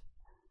lost.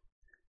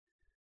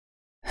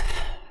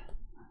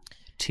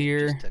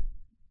 Tier, Just to-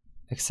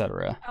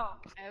 etc. Oh,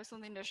 I have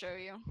something to show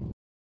you.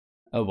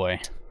 Oh boy.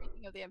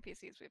 Speaking of the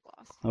NPCs we've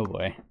lost. Oh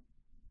boy.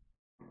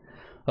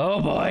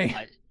 Oh boy.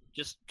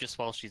 just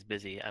while she's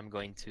busy, I'm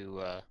going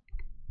to.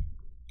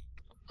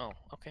 Oh,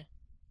 okay.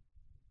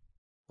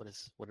 What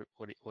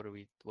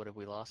have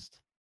we lost?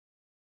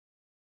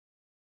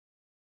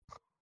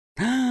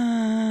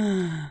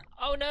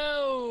 Oh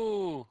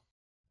no!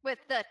 With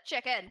the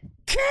chicken.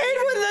 Kate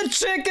with the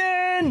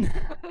chicken!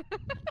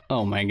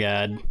 Oh my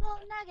god. Little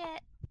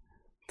nugget.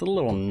 The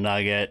little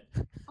nugget.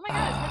 Oh my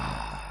god. his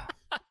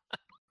nipples.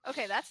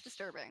 Okay, that's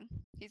disturbing.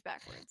 He's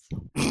backwards.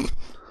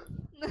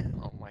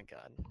 Oh my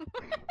god.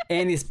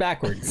 And he's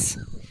backwards.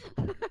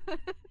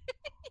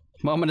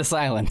 Moment of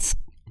silence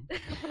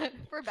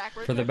For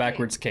backwards. for the okay.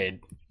 backwards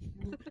Cade.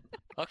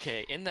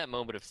 Okay, in that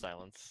moment of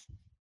silence,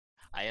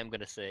 I am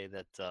gonna say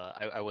that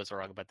I was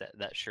wrong about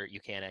that shirt. You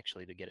can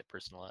actually to get it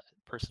personalized.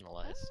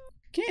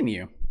 Can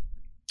you?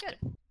 Good.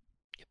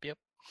 Yep.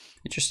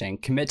 Interesting.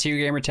 Commit to your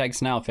gamer tags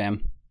now,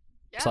 fam.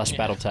 Yeah. Slash Yeah,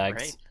 battle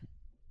tags. right?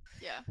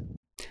 Yeah.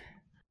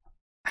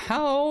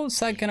 How's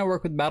that gonna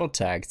work with battle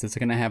tags? Is it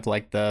gonna have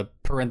like the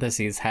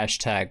parentheses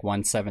hashtag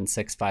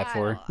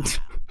 17654? I don't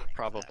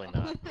Probably so.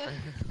 not.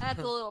 That's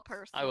a little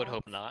personal. I would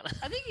hope not.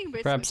 I think you can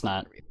basically Perhaps put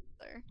not. the reasons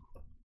there.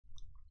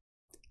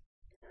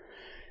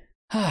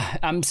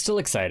 I'm still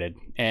excited,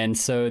 and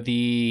so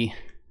the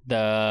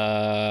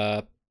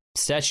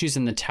statues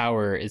in the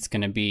tower is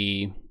going to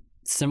be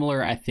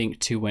similar, I think,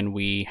 to when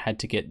we had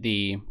to get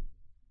the.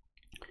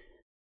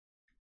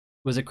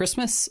 Was it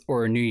Christmas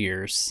or New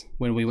Year's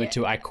when we went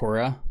to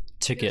Ikora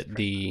to It was get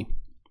the?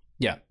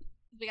 Yeah,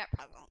 We got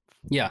presents.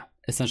 yeah,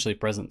 essentially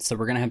presents. So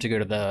we're gonna have to go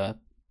to the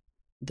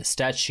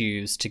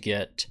statues to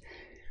get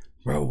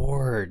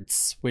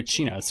rewards, which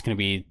it's gonna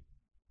be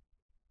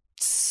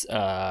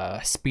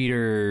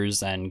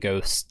speeders and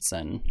ghosts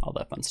and all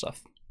that fun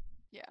stuff.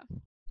 Yeah.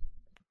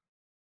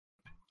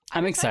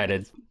 I'm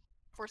excited.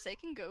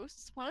 Forsaken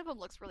Ghosts. One of them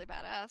looks really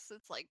badass.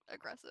 It's like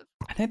aggressive.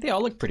 I think they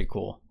all look pretty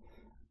cool,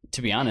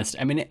 to be honest.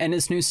 I mean, and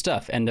it's new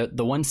stuff. And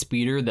the one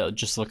speeder that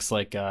just looks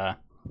like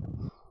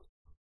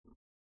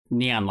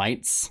neon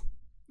lights.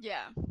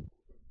 Yeah.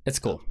 It's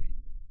cool.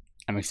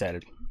 I'm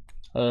excited.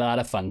 A lot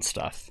of fun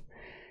stuff.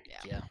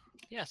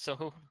 Yeah.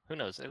 So who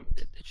knows? It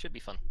should be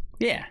fun.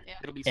 Yeah.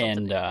 It'll be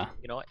something. And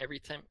you know, every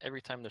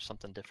time there's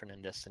something different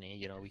in Destiny,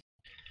 you know, we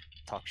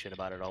talk shit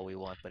about it all we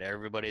want, but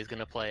everybody's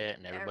gonna play it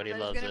and everybody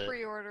loves gonna it.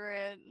 Pre-order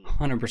it.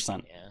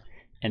 100%. Yeah.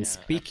 And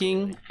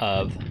speaking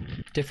of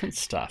different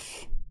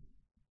stuff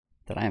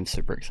that I am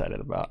super excited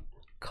about,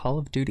 Call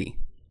of Duty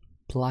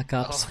Black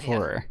Ops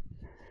 4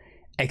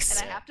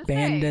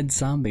 expanded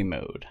zombie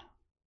mode.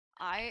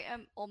 I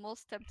am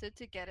almost tempted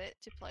to get it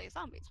to play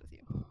zombies with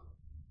you.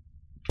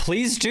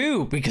 Please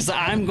do, because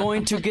I'm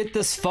going to get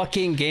this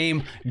fucking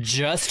game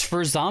just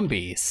for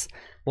zombies.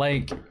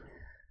 Like,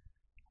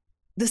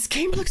 this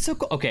game looks so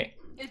cool. Okay,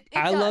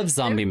 I love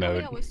zombie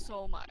mode. With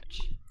so much.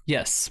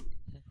 Yes.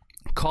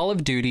 Call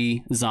of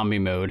Duty zombie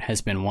mode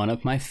has been one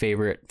of my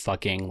favorite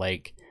fucking,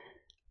 like,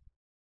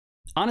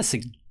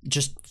 honestly,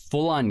 just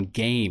full-on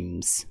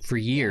games for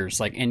years.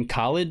 Like, in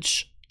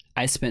college,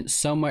 I spent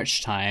so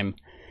much time.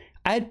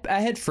 I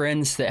had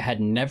friends that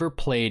had never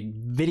played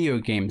video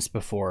games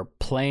before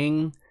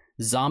playing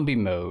zombie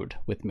mode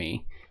with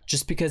me,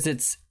 just because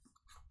it's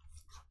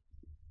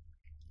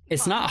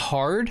not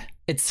hard.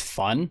 It's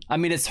fun. I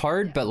mean, it's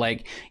hard, but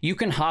like, you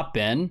can hop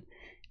in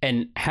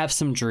and have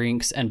some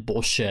drinks and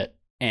bullshit,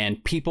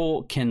 and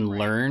people can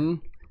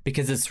learn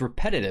because it's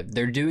repetitive.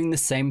 They're doing the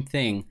same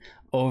thing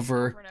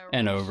over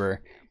and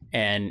over,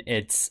 and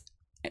it's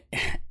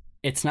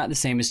not the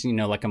same as, you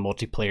know, like a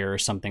multiplayer or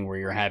something where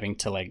you're having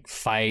to like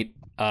fight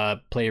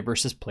player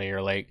versus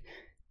player, like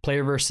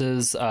player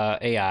versus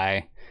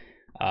AI,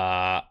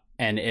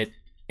 and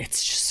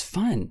it's just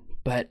fun.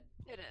 But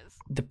it is.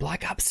 The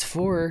Black Ops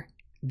 4,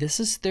 this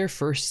is their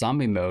first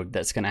zombie mode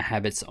that's gonna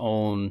have its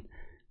own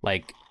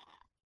like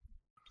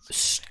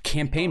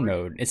campaign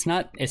mode. It's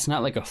not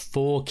like a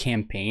full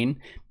campaign,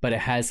 but it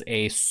has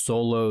a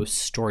solo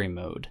story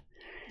mode.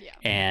 Yeah.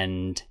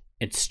 And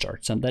it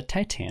starts on the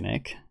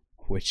Titanic,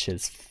 which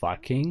is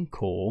fucking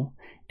cool,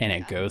 and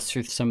it goes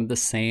through some of the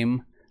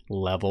same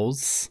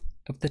levels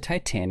of the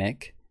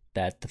Titanic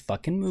that the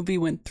fucking movie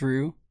went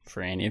through.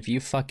 For any of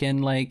you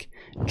fucking like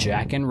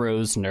Jack and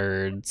Rose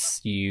nerds,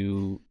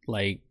 you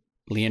like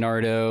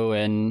Leonardo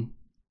and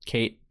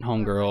Kate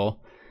homegirl.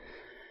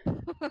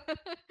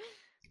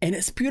 And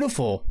it's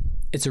beautiful.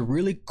 It's a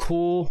really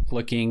cool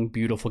looking,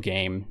 beautiful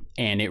game,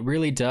 and it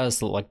really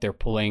does look like they're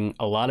pulling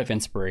a lot of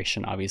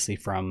inspiration, obviously,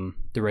 from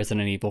the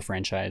Resident Evil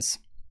franchise.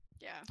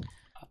 Yeah.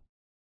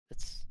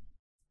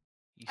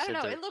 I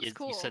don't know. It looks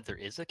cool. You said there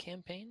is a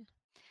campaign?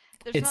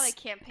 There's not a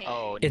campaign.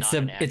 Oh, it's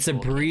a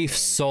brief campaign.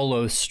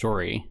 Solo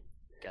story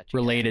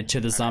related to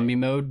the zombie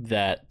mode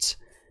that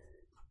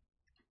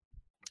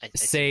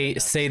say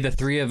the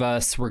three of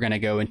us were going to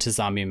go into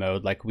zombie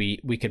mode, like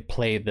we could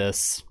play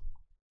this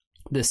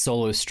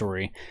solo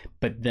story,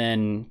 but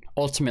then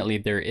ultimately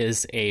there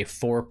is a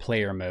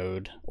 4-player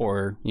mode,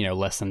 or, you know,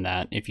 less than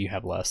that if you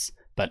have less,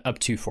 but up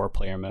to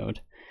 4-player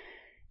mode.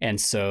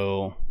 And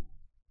so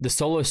the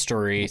solo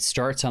story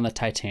starts on the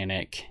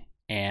Titanic,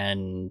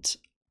 and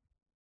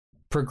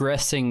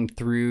progressing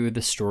through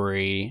the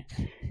story,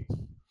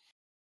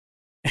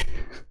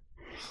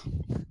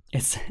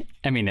 it's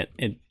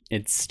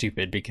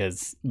stupid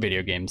because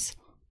video games,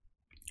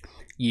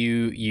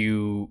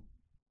 you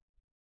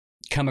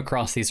come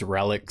across these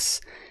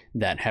relics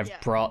that have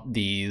brought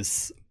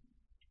these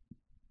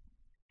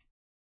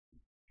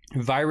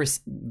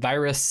virus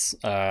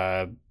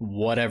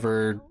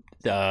whatever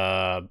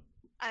I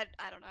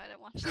don't know, I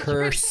didn't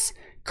watch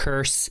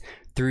curse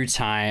through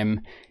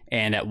time,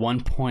 and at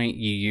one point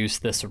you use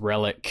this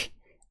relic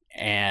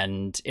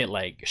and it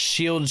like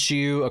shields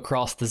you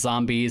across the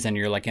zombies, and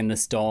you're like in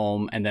this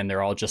dome, and then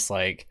they're all just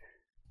like,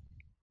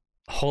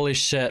 holy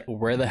shit,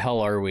 where the hell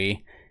are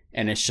we?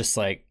 And it's just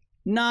like,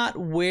 not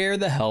where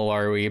the hell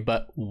are we,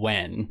 but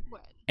when.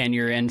 And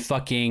you're in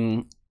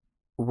fucking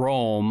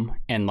Rome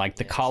and like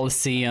the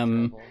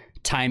Colosseum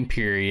time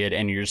period,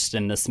 and you're just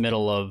in this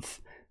middle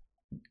of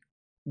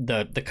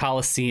the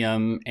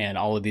Colosseum and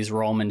all of these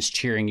Romans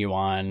cheering you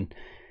on,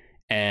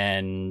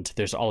 and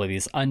there's all of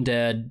these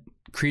undead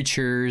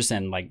creatures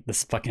and like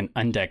this fucking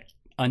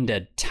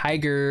undead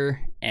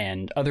tiger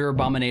and other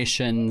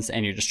abominations,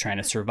 and you're just trying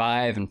to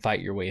survive and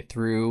fight your way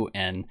through.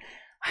 And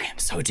I am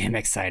so damn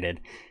excited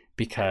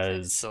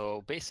because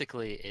so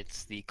basically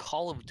it's the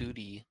Call of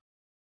Duty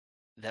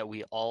that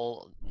we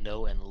all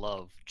know and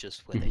love,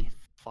 just with a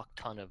fuck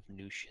ton of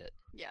new shit.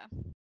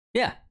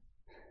 Yeah.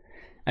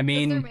 I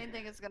mean, their main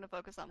thing is going to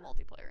focus on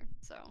multiplayer,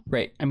 so.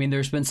 Right. I mean,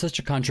 there's been such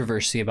a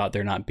controversy about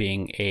there not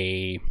being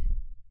a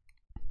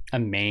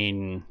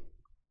main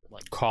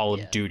like Call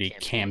of Duty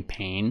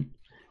campaign.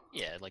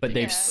 Yeah, like but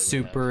they've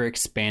super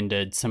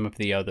expanded some of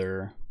the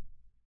other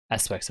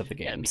aspects of the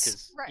Yeah, games.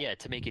 because Right.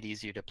 to make it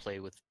easier to play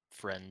with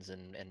friends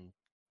and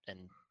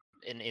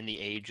in the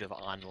age of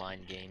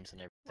online games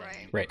and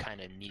everything, Right. you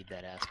kind of need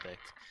that aspect,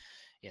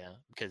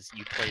 because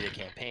you play the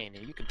campaign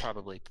and you can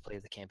probably play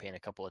the campaign a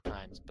couple of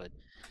times, but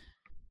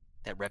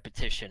that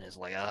repetition is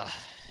like,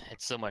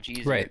 it's so much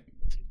easier. Right.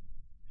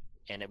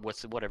 And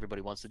what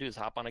everybody wants to do is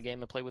hop on a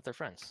game and play with their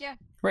friends. Yeah.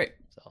 Right.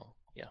 So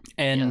yeah,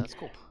 And that's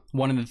cool.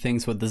 one of the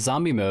things with the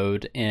zombie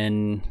mode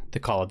in the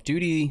Call of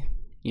Duty,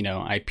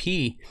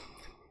 IP,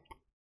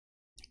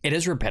 it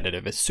is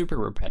repetitive. It's super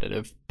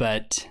repetitive,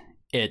 but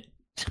it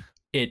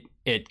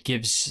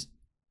gives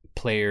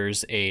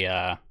players a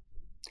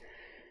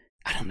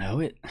I don't know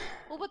it.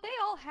 Well, but they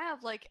all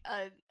have like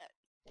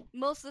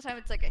most of the time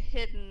it's like a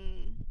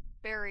hidden,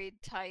 buried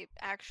type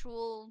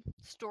actual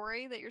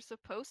story that you're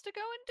supposed to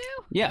go and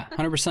do. Yeah,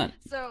 100%.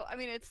 So I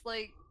mean, it's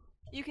like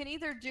you can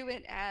either do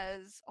it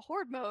as a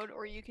horde mode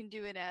or you can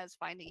do it as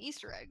finding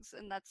Easter eggs,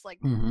 and that's like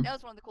Mhm. that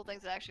was one of the cool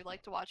things I actually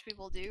like to watch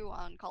people do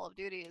on Call of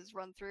Duty is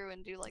run through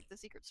and do like the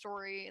secret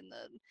story and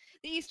the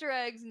Easter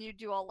eggs, and you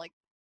do all like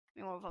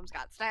one of them's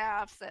got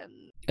staffs and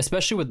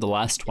Especially with the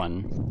last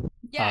one,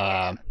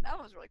 yeah, that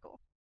one was really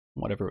cool.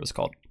 whatever it was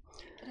called.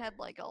 It had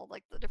like all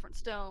like the different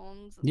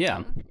stones. And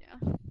Yeah. stuff.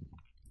 Yeah.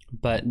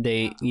 But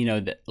they,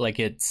 like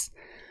it's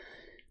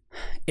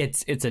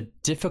a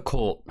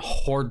difficult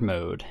horde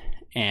mode,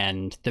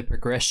 and the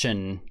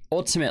progression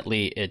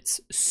ultimately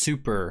it's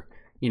super,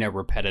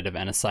 repetitive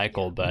and a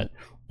cycle. But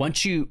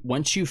once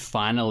you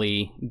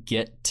finally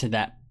get to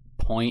that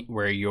point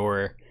where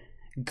you're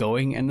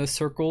going in the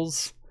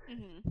circles,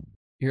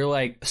 you're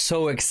like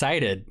so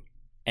excited,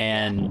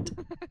 and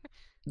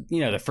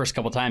the first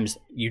couple times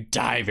you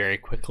die very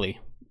quickly,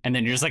 and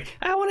then you're just like,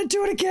 I want to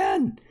do it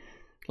again.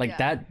 Like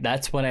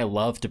that's what I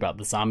loved about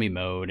the zombie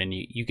mode, and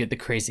you get the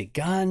crazy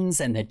guns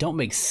and they don't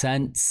make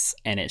sense,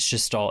 and it's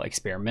just all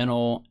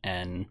experimental.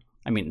 And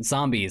I mean,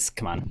 zombies,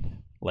 come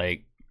on,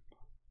 like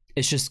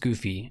it's just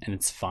goofy and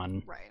it's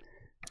fun. Right.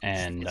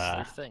 And it's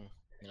their thing,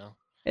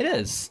 it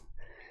is.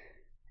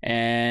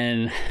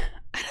 And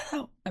I don't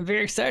know, I'm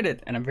very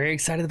excited, and I'm very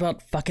excited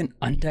about fucking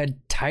undead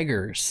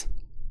tigers.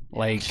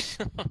 Like,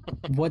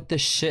 what the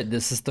shit?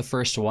 This is the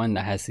first one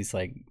that has these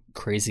like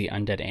crazy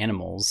undead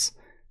animals.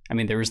 I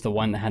mean, there was the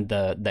one that had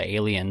the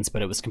aliens,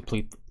 but it was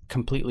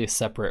completely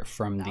separate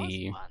from That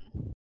the. was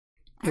fun.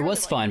 It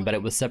was fun, but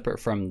it was separate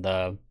from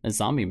the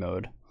zombie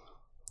mode.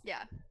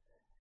 Yeah.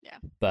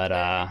 But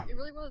It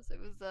really was. It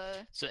was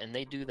So and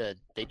they do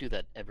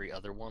that every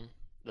other one,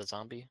 the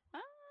zombie,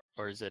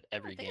 or is it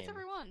every I think game? it's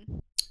every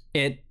one.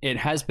 it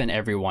has been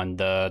everyone.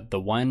 The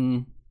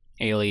one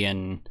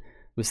alien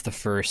was the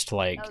first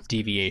like That was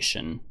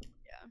deviation.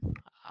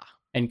 Ah,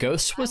 And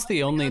Ghost was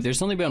the only.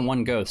 There's only been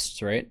one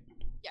Ghost, right?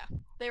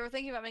 They were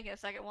thinking about making a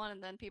second one,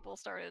 and then people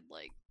started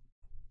like.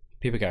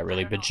 People got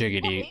really I don't know.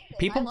 bajiggity. People hate it.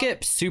 People I love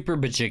get super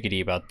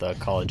bajiggity about the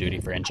Call of Duty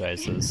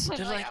franchises. They're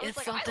they're like, like, I was it's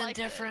like, I something liked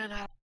it. different.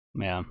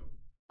 Yeah,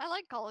 I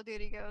like Call of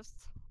Duty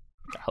Ghosts.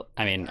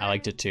 I mean, I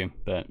liked it too,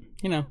 but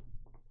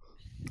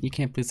you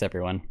can't please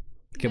everyone.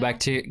 Go No. back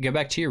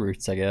to your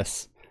roots, I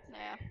guess.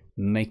 Yeah.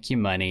 Make your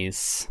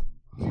monies.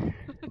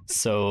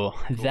 So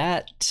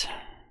that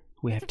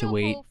we have It's to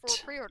wait. available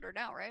for pre-order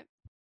now, right?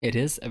 It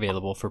is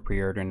available for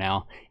pre-order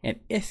now, and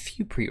if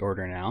you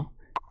pre-order now,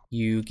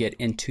 you get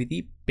into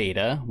the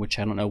beta, which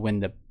I don't know when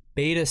the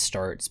beta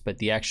starts, but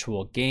the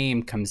actual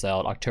game comes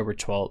out October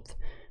 12th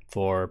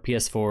for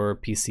PS4,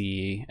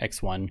 PC,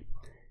 X1.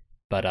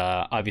 But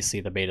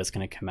obviously the beta is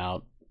going to come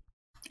out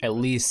at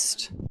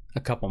least a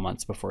couple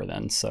months before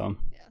then. So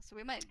Yeah. So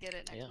we might get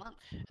it next month.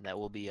 And that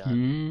will be on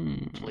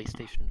Mm.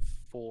 PlayStation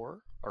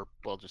 4, or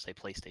well, just say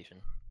PlayStation,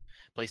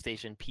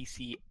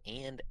 PC,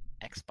 and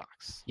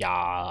Xbox.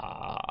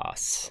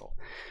 Yes. So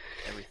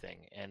everything,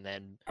 and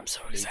then I'm so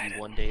maybe excited.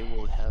 one day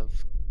we'll have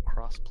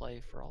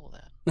crossplay for all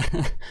of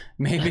that.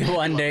 Maybe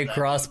one luck day with that.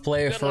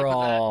 crossplay Good for luck with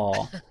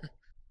all.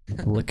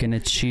 Looking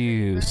at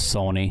you,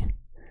 Sony.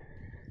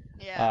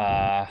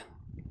 Yeah.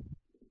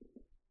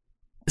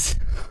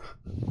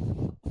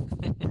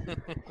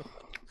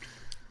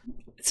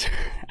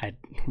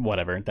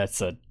 Whatever.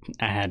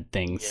 I had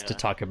things to Yeah.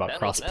 talk about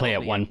That'll crossplay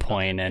at be one another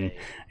point, and day.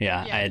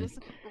 yeah, yeah. I Just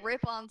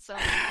rip on Sony.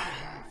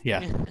 podcast.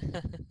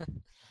 yeah.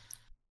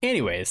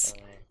 Anyways,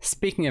 Uh,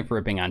 speaking of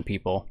ripping on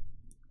people,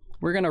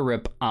 we're gonna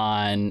rip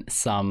on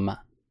some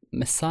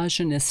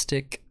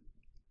misogynistic.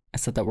 I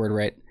said that word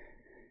right.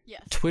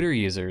 Yes. Twitter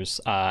users.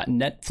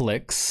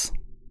 Netflix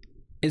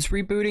is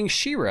rebooting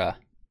She-Ra,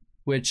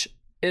 which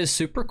is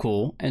super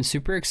cool and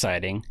super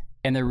exciting,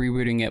 and they're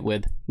rebooting it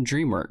with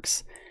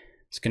DreamWorks.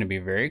 It's going to be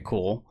very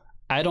cool.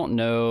 I don't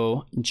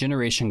know,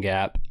 generation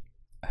gap,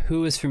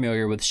 who is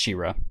familiar with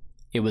She-Ra?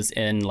 It was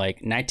in like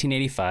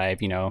 1985,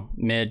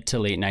 mid to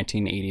late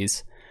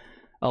 1980s,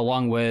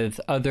 along with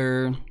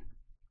other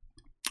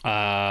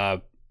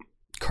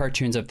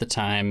cartoons of the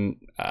time,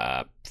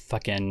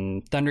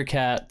 fucking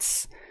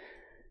Thundercats.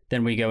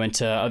 Then we go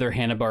into other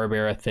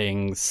Hanna-Barbera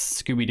things,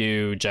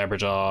 Scooby-Doo,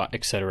 Jabberjaw,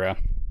 etc.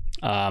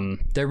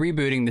 They're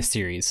rebooting the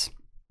series.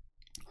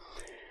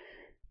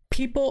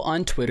 People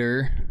on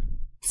Twitter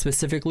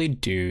specifically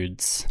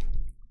dudes,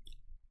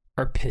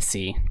 are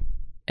pissy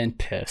and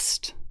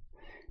pissed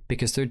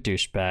because they're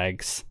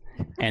douchebags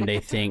and they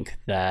think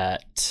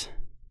that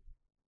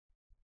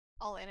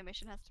all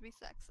animation has to be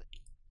sexy.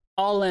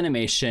 All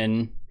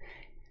animation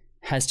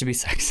has to be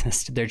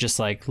sexist. They're just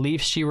like,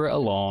 leave She-Ra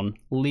alone,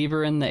 leave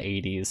her in the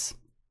 80s.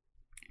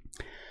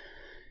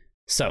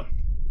 So,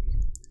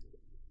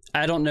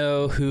 I don't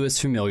know who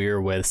is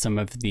familiar with some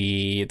of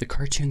the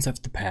cartoons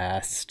of the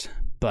past,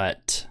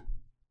 but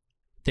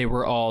they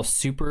were all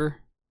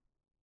super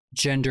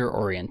gender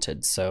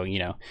oriented. So, you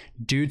know,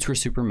 dudes were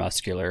super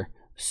muscular,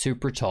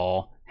 super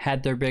tall,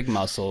 had their big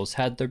muscles,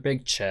 had their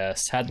big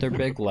chests, had their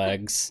big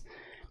legs.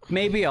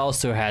 Maybe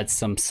also had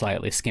some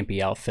slightly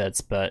skimpy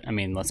outfits, but I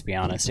mean, let's be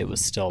honest, it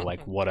was still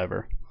like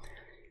whatever.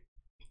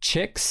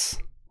 Chicks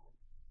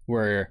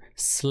were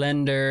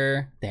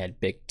slender, they had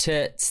big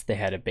tits, they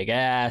had a big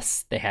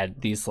ass, they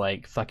had these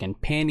like fucking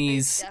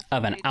panties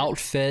of an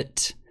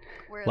outfit.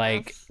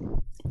 Like,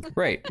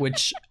 right,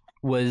 which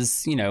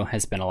was, you know,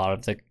 has been a lot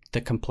of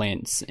the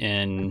complaints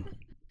in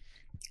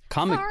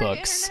comic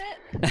books.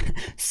 Internet.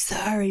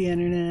 Sorry,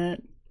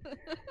 internet.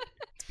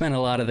 It's been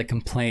a lot of the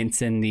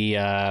complaints in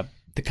the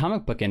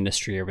comic book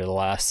industry over the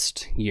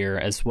last year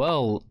as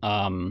well.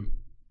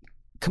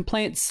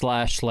 Complaints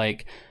 /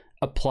 like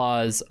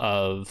applause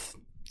of,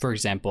 for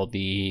example,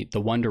 the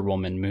Wonder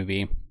Woman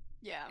movie.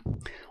 Yeah.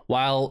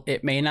 While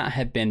it may not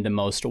have been the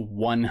most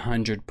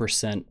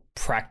 100%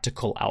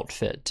 practical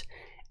outfit,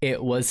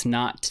 it was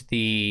not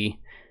the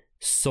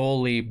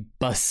solely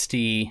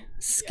busty,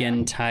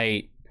 skin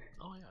tight,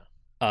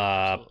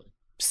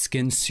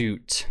 skin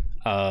suit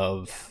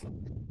of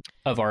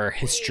our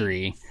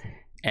history.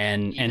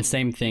 And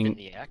same thing. Even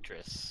the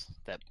actress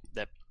that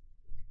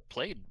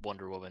played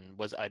Wonder Woman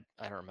was I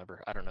don't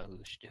remember. I don't know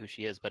who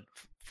she is, but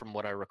from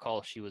what I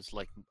recall, she was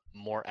like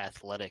more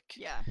athletic.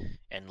 Yeah.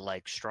 And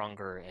like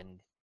stronger and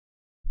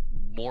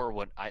more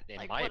what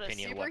in my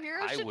opinion what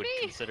I would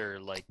consider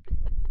like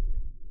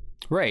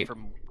right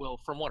from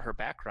what her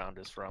background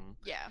is from.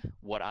 Yeah.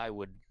 What I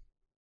would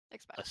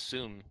expect.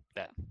 Assume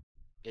that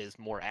is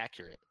more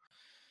accurate.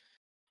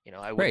 You know,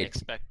 I wouldn't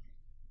expect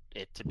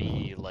it to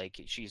be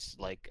like she's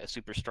like a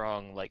super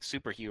strong like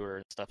superhero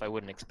and stuff. I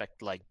wouldn't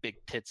expect like big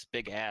tits,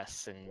 big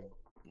ass, and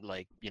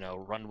like, you know,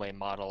 runway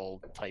model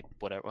type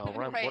whatever. Well,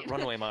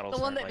 runway models.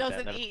 The one that like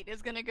doesn't eat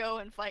is gonna go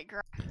and fight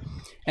girl.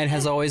 And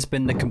has always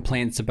been the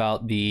complaints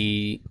about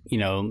the, you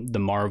know, the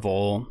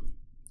Marvel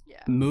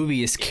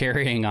movies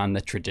carrying on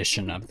the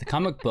tradition of the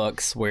comic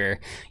books, where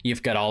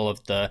you've got all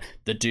of the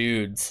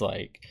dudes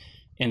like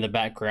in the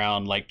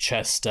background, like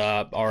chest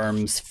up,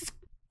 arms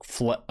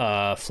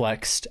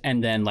flexed,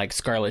 and then like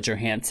Scarlett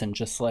Johansson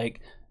just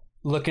like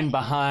looking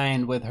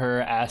behind with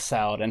her ass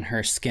out and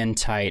her skin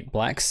tight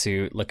black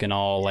suit, looking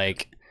all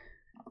like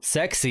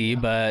sexy,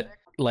 but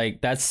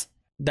like that's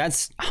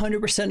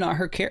 100% not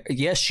her character.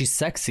 Yes, she's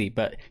sexy,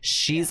 but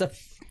she's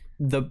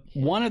the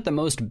one of the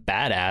most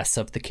badass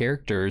of the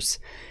characters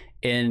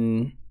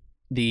in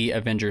the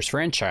Avengers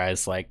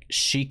franchise. Like,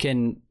 she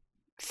can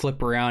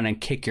flip around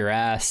and kick your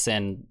ass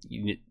and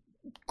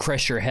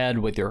crush your head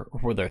with her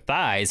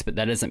thighs, but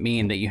that doesn't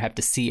mean that you have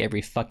to see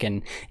every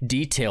fucking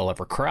detail of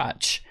her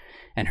crotch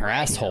and her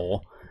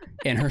asshole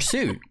in her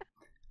suit.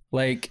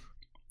 Like,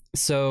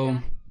 so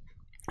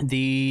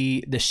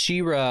the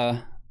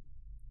She-Ra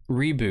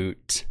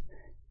reboot,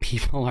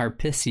 people are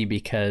pissy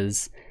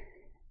because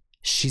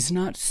she's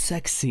not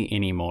sexy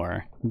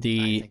anymore.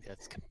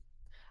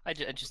 I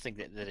just think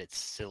that it's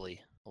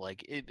silly.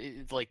 Like,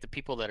 it's like the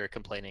people that are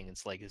complaining,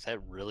 it's like, is that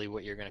really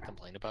what you're going to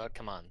complain about?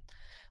 Come on.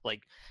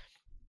 Like,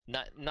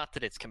 not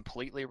that it's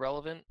completely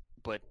relevant,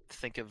 but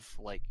think of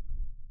like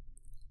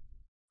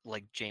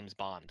James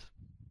Bond.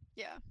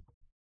 Yeah.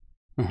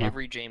 Mm-hmm.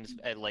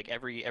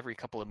 Every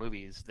couple of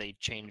movies they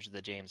change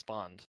the James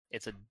Bond.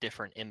 It's a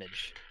different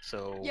image.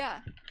 So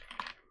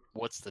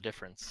what's the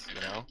difference,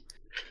 you know?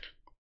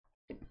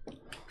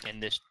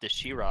 And this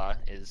She-Ra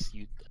is,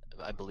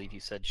 I believe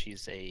you said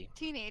she's a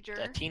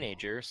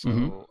teenager,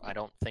 so I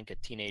don't think a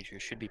teenager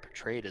should be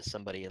portrayed as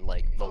somebody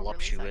like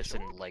voluptuous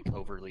and like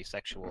overly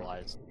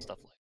sexualized and stuff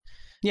like that.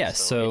 Yeah,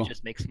 so it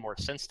just makes more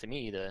sense to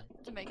me to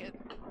make it.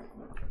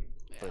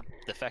 But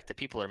the fact that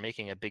people are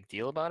making a big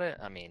deal about it,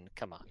 I mean,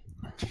 come on.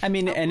 I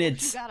mean, and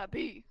it's gotta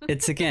be.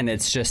 it's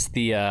just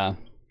the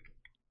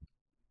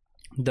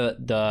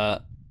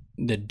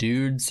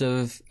dudes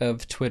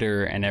of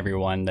Twitter and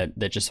everyone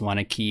that just want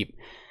to keep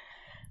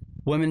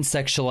women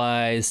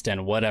sexualized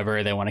and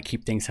whatever. They want to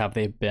keep things how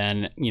they've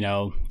been. You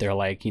know, they're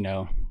like, you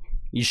know,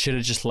 you should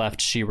have just left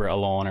She-Ra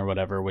alone or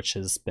whatever, which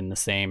has been the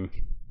same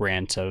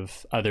rant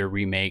of other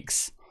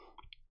remakes.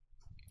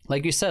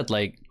 Like you said,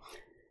 like,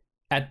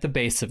 at the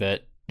base of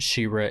it,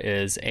 She-Ra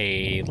is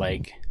a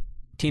like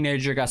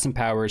teenager, got some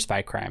powers,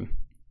 fight crime.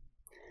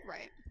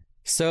 Right.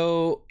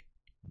 So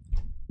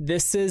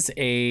this is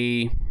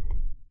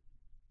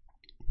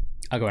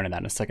I'll go into that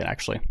in a second,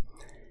 actually.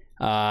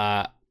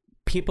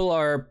 People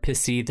are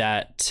pissy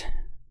that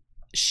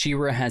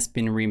She-Ra has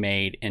been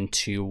remade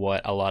into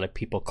what a lot of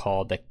people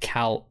call the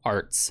Cal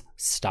Arts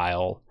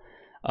style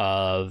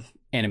of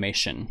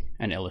animation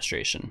and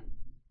illustration.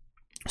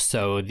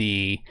 So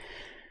the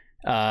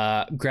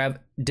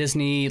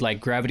Disney, like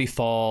Gravity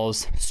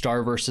Falls,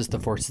 Star vs. the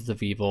Forces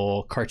of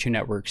Evil, Cartoon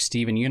Network,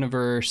 Steven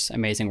Universe,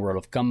 Amazing World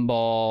of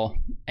Gumball,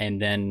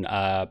 and then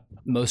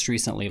most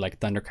recently like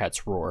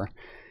Thundercats Roar.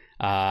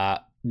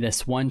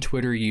 This one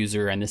Twitter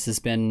user, and this has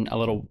been a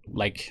little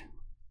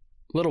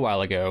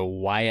while ago,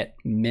 Wyatt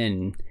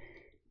Min,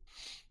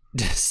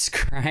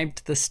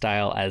 described the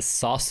style as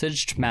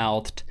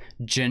sausage-mouthed,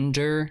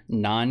 gender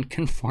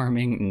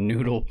non-conforming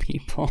noodle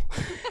people.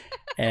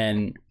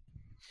 And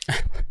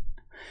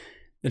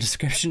the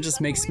description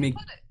just makes me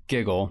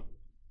giggle.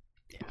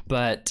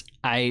 But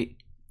I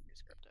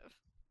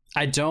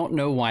don't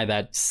know why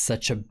that's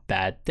such a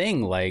bad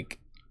thing. Like,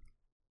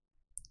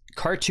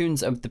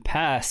 cartoons of the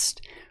past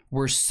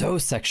were so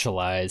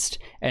sexualized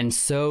and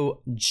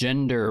so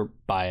gender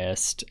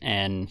biased,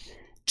 and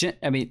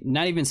I mean,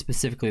 not even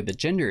specifically the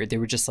gender, they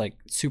were just like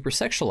super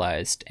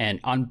sexualized, and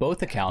on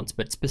both accounts,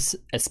 but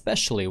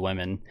especially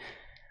women.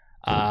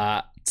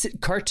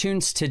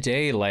 Cartoons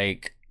today,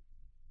 like,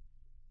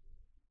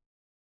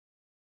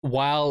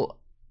 while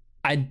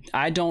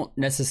I don't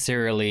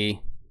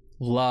necessarily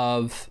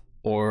love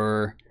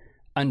or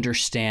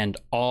understand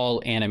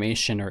all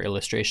animation or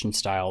illustration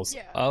styles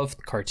of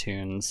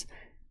cartoons,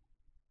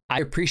 I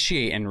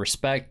appreciate and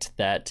respect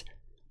that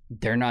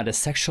they're not as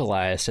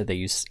sexualized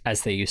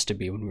as they used to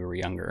be when we were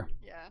younger.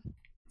 Yeah.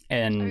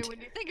 And I mean,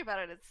 when you think about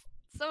it,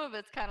 some of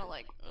it's kind of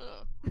like,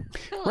 ugh.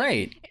 Like,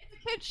 right. It's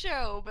a kid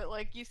show, but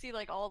like you see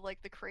like all of,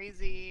 like the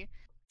crazy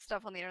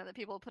stuff on the internet that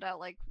people put out,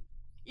 like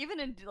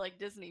even in like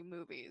Disney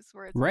movies,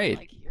 where it's right.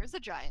 like, here's a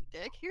giant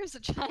dick, here's a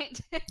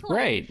giant dick. Like,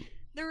 right.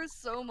 There was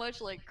so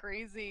much like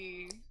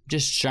crazy,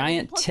 just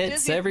giant tits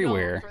Disney's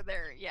everywhere.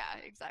 Yeah,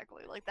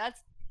 exactly. Like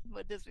that's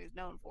what Disney's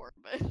known for.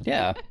 But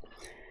yeah.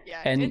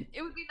 Yeah, and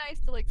it would be nice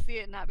to like see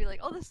it and not be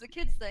like, oh, this is a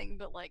kid's thing,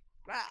 but like,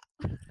 ah.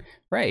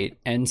 Right.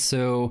 And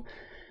so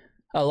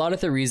a lot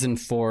of the reason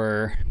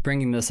for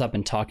bringing this up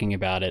and talking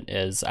about it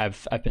is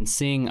I've been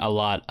seeing a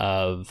lot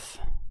of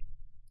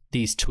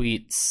these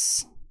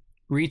tweets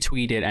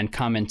retweeted and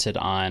commented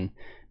on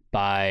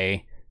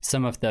by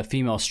some of the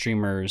female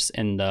streamers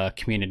in the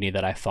community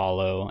that I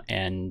follow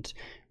and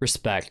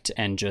respect,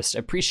 and just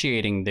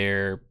appreciating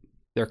their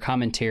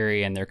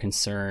commentary and their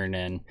concern.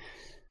 And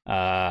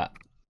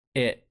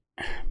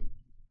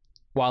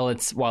while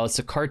it's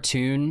a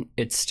cartoon,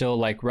 it's still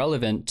like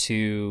relevant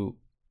to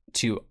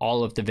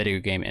all of the video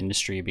game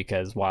industry,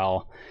 because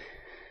while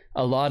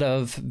a lot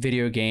of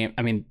video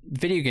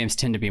games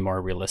tend to be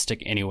more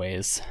realistic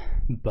anyways,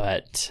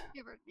 but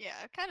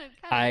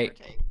I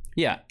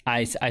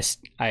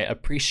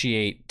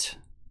appreciate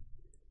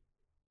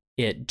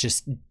it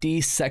just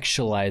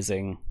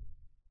desexualizing.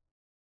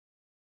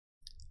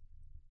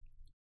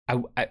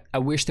 I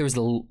wish there was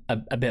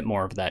a bit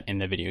more of that in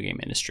the video game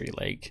industry,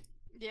 like.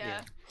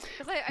 Yeah,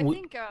 because I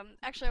think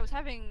actually I was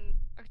having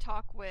a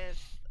talk with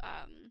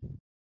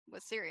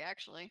Siri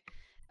actually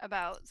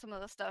about some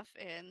of the stuff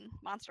in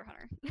Monster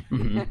Hunter.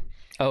 Mm-hmm.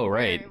 Oh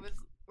right.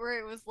 Where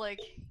it was like,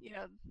 you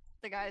know,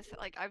 the guys,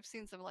 like I've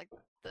seen some like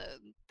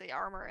the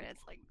armor, and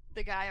it's like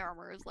the guy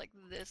armor is like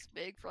this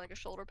big for like a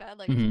shoulder pad,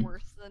 like it's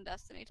worse than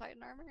Destiny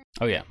Titan armor.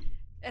 Oh yeah.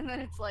 And then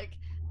it's like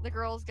the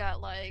girls got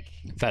like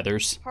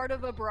feathers, part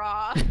of a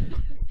bra,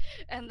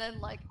 and then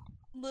like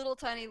little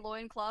tiny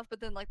loincloth, but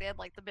then like they had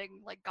like the big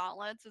like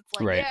gauntlets. It's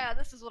like, yeah,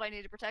 this is what I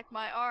need to protect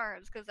my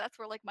arms, because that's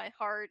where like my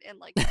heart and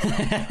like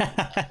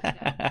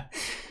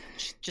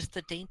just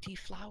a dainty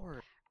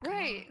flower,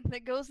 right,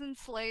 that goes and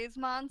slays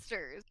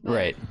monsters, but,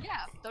 right,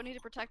 yeah, don't need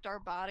to protect our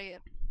body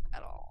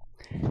at all.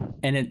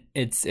 And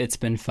it's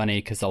been funny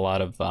because a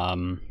lot of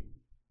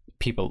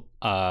people,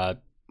 I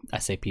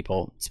say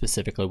people,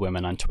 specifically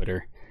women on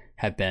Twitter,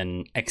 have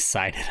been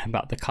excited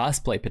about the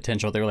cosplay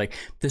potential. They're like,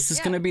 this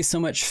is going to be so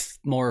much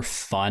more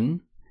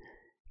fun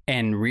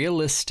and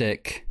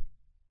realistic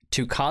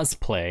to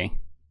cosplay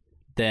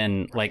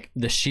than like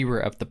the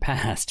She-Ra of the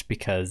past,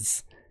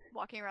 because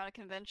walking around a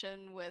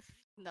convention with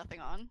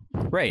nothing on.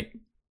 Right.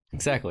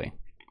 Exactly.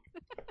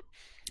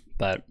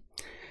 But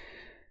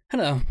I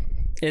don't know.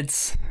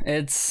 It's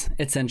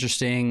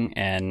interesting,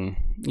 and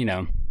you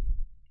know,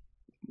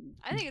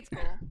 I think it's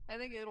cool. I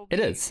think it'll be,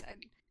 it is.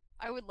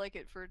 I would like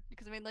it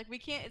because I mean, like,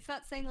 it's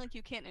not saying like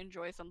you can't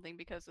enjoy something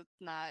because it's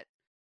not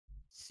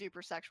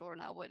super sexual or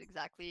not what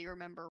exactly you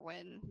remember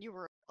when you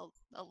were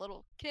a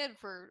little kid.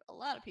 For a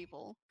lot of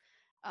people,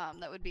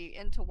 that would be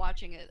into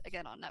watching it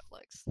again on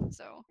Netflix.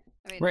 So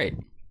I mean, right.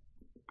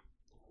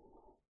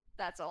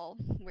 That's all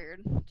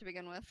weird to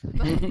begin with.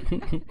 But,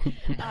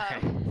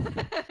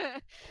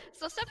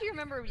 so stuff you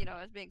remember, you know,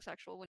 as being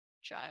sexual when you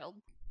were a child.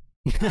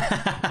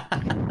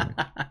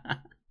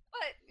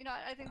 But you know,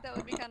 I think that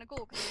would be kind of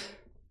cool, because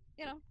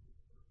you know,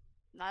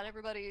 not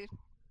everybody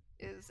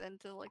is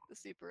into like the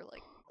super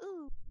like,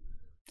 ooh.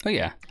 Oh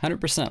yeah,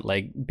 100%.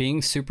 Like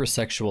being super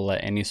sexual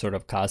at any sort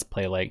of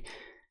cosplay, like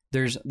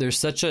there's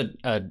such a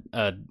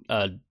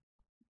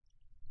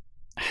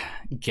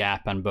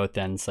gap on both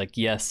ends. Like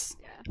yes,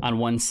 on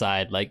one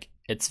side, like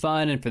it's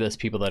fun, and for those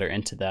people that are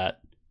into that,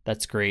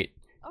 That's great.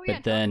 Oh But yeah,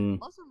 then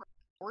most of them are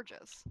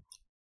gorgeous.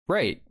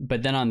 right,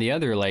 but then on the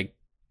other, like,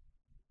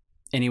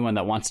 anyone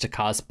that wants to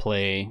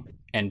cosplay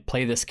and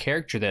play this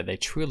character that they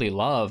truly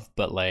love,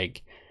 but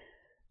like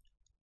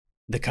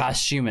the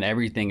costume and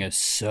everything is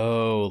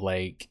so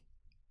like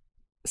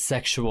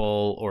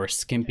sexual or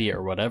skimpy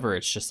or whatever.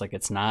 It's just like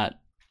it's not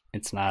I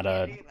a can't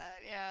do that,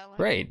 yeah. Like,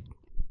 right.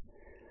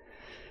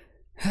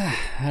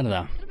 I don't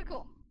know. It'll be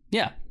cool.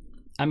 Yeah,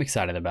 I'm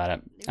excited about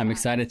it. I'm Yeah.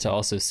 excited to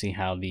also see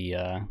how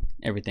the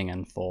everything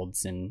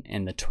unfolds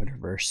in the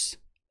Twitterverse.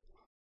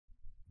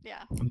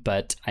 Yeah.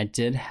 But I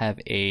did have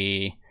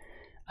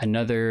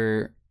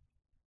another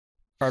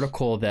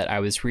article that I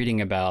was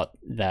reading about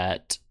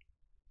that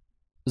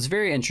I was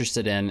very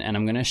interested in, and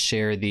I'm going to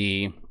share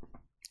the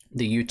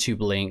YouTube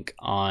link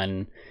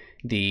on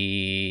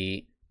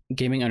the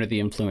Gaming Under the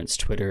Influence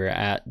Twitter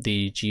at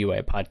the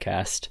GUI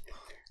podcast.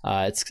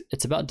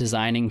 It's about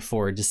designing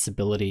for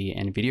disability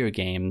in video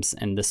games,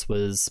 and this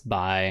was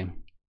by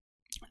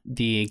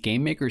the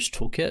Game Maker's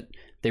Toolkit.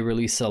 They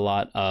release a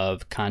lot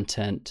of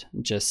content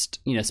just,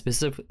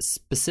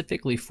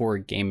 specifically for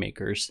game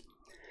makers.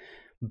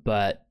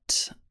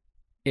 But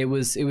it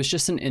was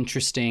just an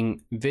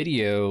interesting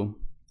video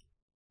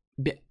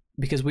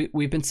because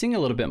we've been seeing a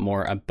little bit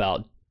more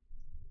about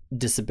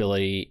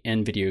disability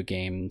in video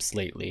games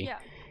lately. Yeah.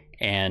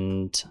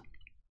 And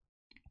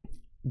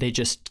they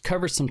just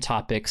covered some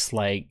topics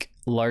like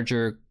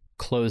larger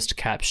closed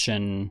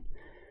captioning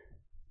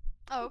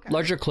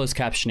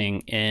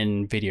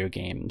in video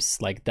games.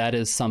 Like, that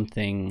is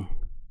something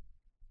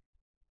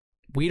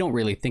we don't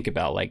really think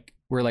about. Like,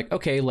 we're like,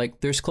 okay, like,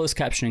 there's closed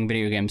captioning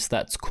video games,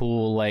 that's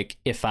cool, like,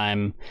 if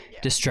I'm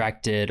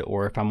distracted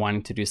or if I'm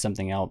wanting to do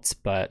something else.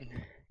 But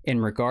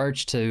in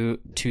regards to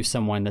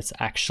someone that's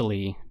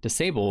actually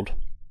disabled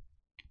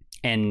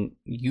and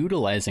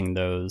utilizing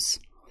those,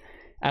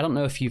 I don't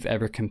know if you've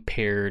ever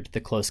compared the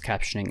closed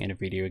captioning in a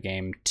video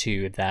game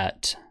to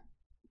that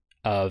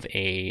of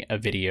a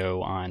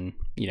video on,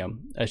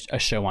 a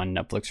show on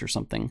Netflix or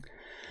something.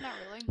 Not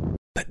really.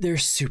 But they're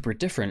super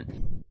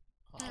different.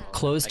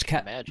 Closed I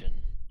can imagine.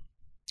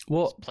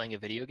 Well, Playing a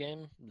video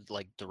game,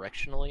 like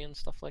directionally and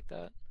stuff like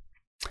that.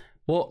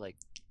 well, Like,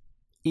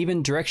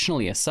 even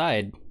directionally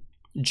aside,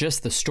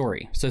 just the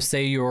story. So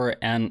say you're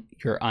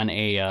on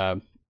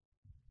a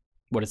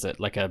what is it,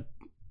 like a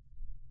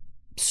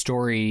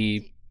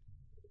story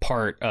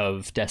part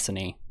of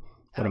Destiny.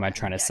 What am I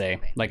trying to say?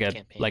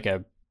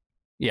 Campaign.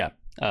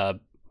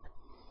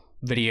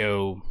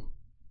 Video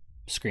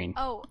screen.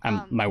 Oh,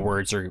 my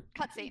words are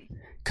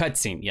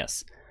cutscene.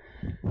 Yes.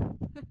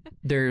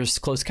 There's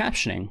closed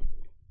captioning,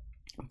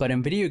 but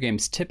in video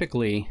games,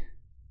 typically,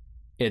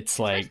 it's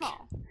like very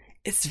small.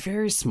 it's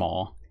very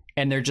small,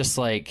 and they're just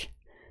like,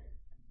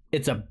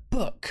 it's a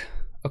book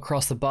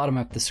across the bottom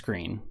of the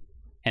screen,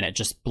 and it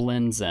just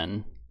blends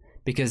in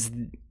because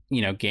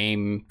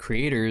game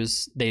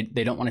creators, they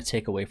don't want to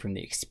take away from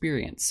the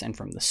experience and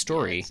from the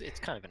story. Yeah, it's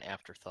kind of an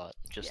afterthought.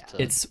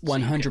 It's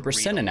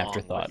 100% an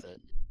afterthought.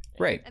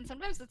 Right. And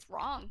sometimes it's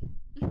wrong.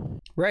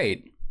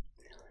 Right.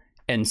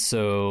 And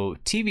so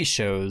TV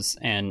shows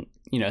and,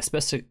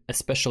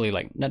 especially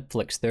like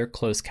Netflix, their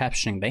closed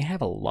captioning, they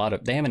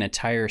have an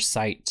entire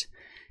site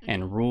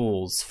and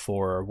rules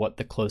for what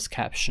the closed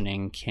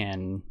captioning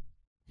can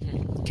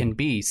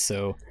be.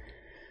 So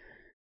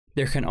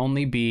there can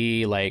only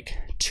be like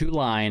 2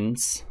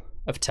 lines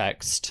of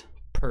text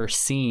per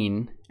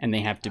scene, and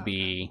they have to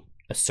be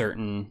a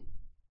certain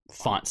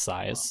font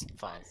size.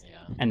 Fonts,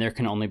 yeah. And there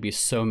can only be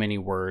so many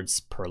words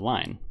per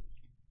line.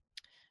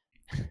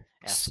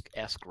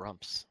 Ask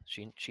Rumps.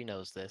 She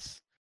knows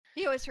this.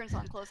 He always turns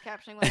on closed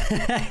captioning.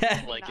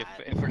 Like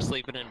if we're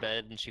sleeping in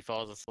bed and she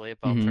falls asleep,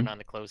 I'll turn on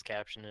the closed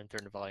caption and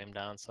turn the volume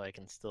down so I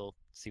can still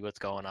see what's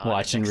going on.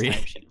 Watch and read.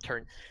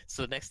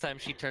 So next time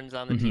she turns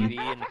on the TV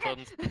and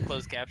the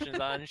closed caption's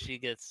on, she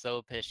gets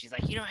so pissed. She's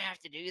like, "You don't have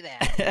to do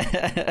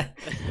that."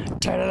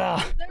 Turn it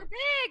off. They're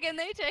big and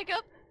they take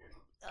up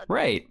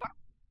right.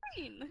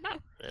 screen.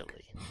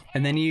 Really.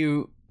 And then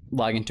you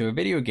log into a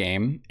video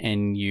game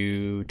and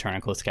you turn on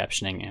closed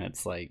captioning, and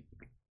it's like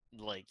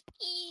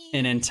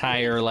an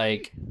entire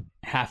like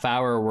half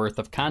hour worth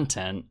of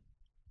content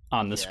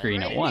on the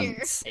screen at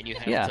once. And you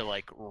have to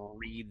like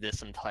read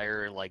this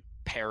entire like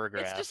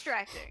paragraph. It's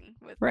distracting.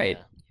 Right.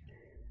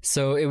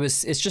 So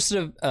it's just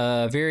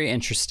a very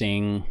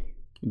interesting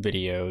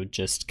video,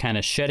 just kind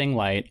of shedding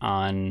light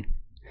on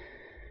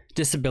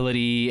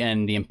disability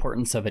and the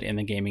importance of it in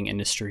the gaming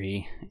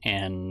industry,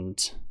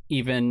 and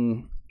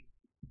even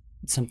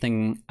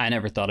something I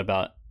never thought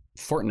about,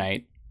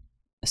 Fortnite.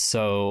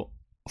 So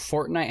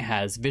Fortnite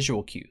has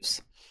visual cues.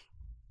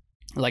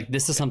 Like,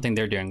 this is something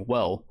they're doing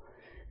well.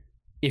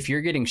 If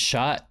you're getting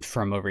shot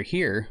from over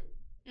here,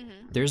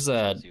 there's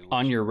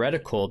on your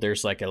reticle,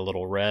 there's like a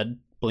little red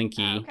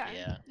blinky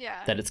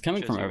that it's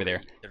coming from over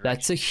there.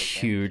 That's a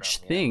huge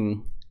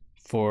thing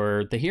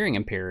for the hearing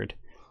impaired.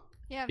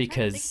 Yeah,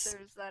 because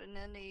there's that in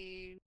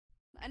any.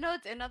 I know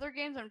it's in other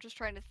games. I'm just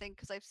trying to think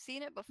because I've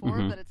seen it before,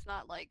 but it's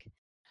not like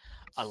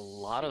a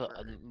lot of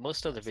super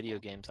most of the video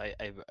noticeable.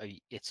 games,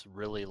 it's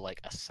really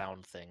like a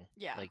sound thing.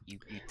 Yeah. Like you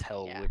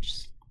tell Yeah.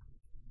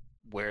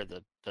 where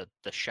the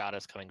shot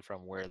is coming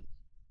from, where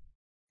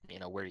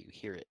where you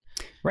hear it.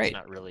 It's Right.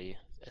 not really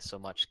so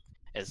much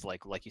as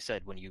like you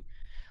said, when you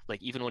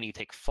even when you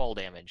take fall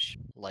damage,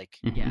 like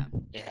Mhm. Yeah.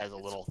 it has a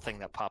It's- little thing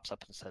that pops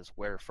up and says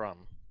where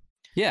from.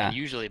 Yeah. And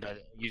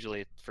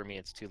usually for me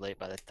it's too late.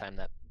 By the time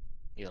that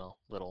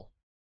little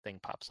thing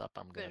pops up,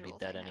 I'm gonna be Visual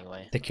dead thing anyway.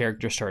 happens. The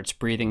character starts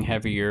breathing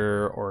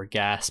heavier or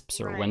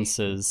gasps or Right.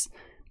 winces.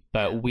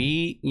 But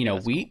Yeah.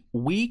 That's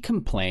we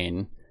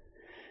complain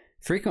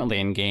frequently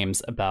in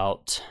games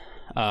about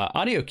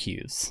audio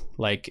cues.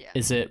 Like, Yeah.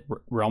 is it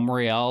Realm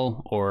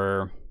Royale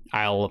or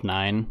Isle of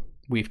Nine?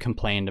 We've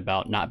complained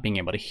about not being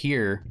able to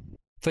hear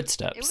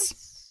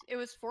footsteps. It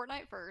was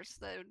Fortnite first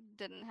that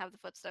didn't have the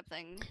footstep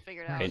thing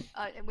figured Right.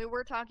 out. And we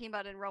were talking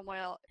about in Realm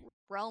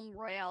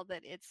Royale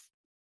that it's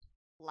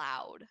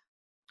loud.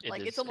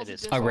 Like it's almost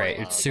is Oh, right,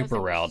 disorienting it's because super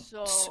it was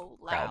loud. So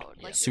Loud. loud.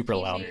 Yeah. Like Super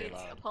your loud. teammates,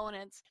 Very loud.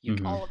 opponents,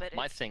 Mhm. all of it.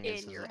 My it's thing in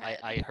is your I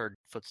head. heard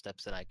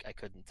footsteps and I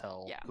couldn't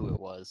tell Yeah. who it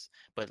was.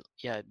 But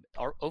yeah,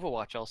 our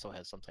Overwatch also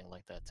has something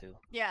like that too.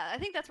 Yeah, I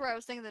think that's where I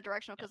was thinking the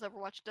directional because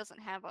Overwatch doesn't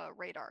have a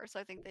radar, so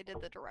I think they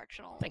did the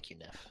directional. Thank you,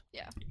 Neff.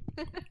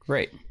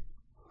 Right.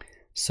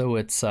 So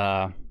it's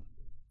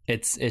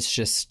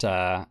just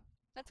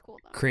That's cool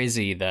though.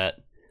 crazy that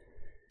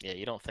Yeah,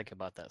 you don't think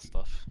about that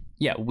stuff.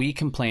 yeah, we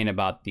complain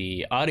about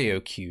the audio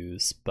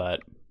cues,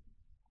 but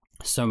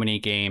so many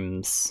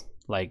games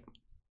like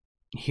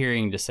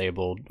hearing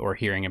disabled or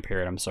hearing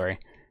impaired, I'm sorry,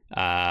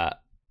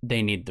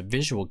 they need the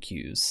visual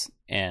cues.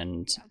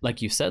 And Yeah.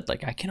 like you said,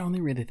 like I can only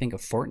really think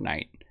of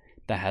Fortnite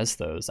that has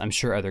those. I'm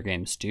sure other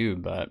games do,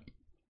 but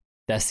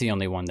that's the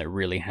only one that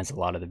really has a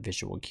lot of the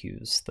visual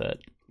cues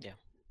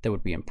that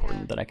would be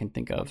important Yeah. that I can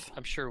think of.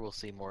 I'm sure we'll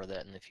see more of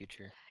that in the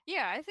future.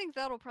 Yeah, I think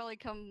that'll probably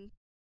come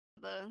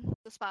the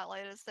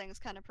spotlight as things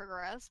kind of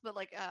progress. But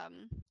like,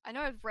 I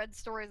know I've read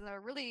stories and they're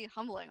really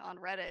humbling on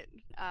Reddit.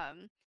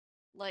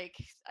 Like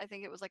I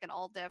think it was like an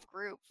all deaf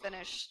group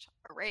finished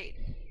a raid.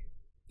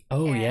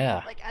 Oh And,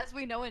 yeah. Like as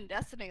we know in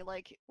Destiny,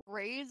 like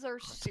raids are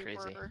That's super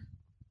crazy.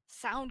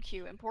 sound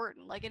cue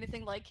important. Like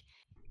anything like,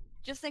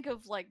 just think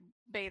of like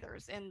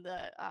bathers in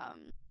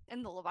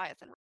the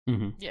Leviathan.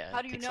 Hmm. Yeah. How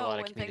it do you takes a know lot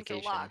of when things are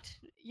communication. locked?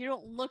 You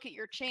don't look at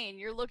your chain.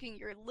 You're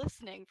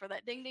listening for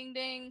that ding ding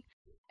ding,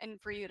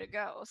 and for you to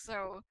go.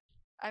 So,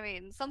 I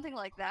mean, something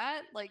like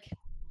that. Like,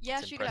 yeah,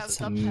 It's she could have It's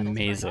impressive. subtitles.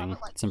 amazing.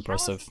 But like, It's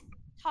impressive. Callus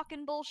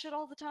talking bullshit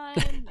all the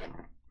time.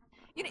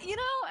 you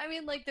know, I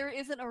mean, like there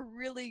isn't a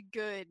really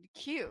good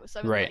cue. So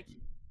I mean, Right. like,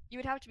 you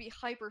would have to be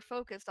hyper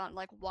focused on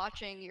like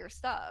watching your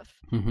stuff.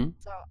 Hmm.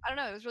 So I don't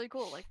know, it was really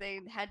cool. Like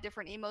they had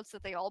different emotes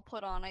that they all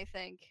put on, I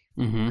think,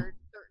 Hmm. for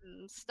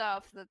certain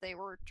stuff that they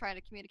were trying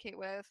to communicate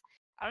with.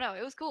 I don't know,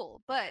 it was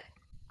cool, but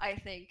I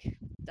think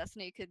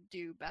Destiny could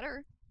do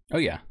better. Oh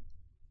yeah,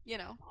 You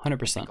know,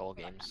 100%. All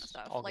that kind of games,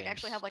 stuff. all Like, games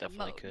actually have, like, a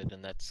definitely mode. could,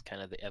 and that's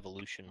kind of the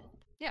evolution.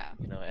 yeah,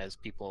 As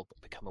people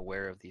become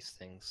aware of these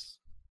things,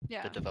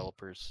 yeah, the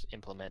developers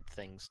implement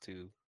things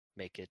to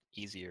make it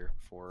easier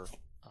for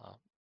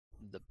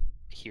the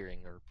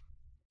hearing or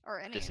or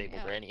any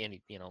disabled yeah. or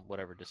any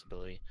whatever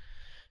disability,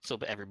 so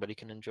everybody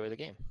can enjoy the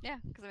game. Yeah,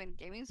 because I mean,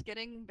 gaming's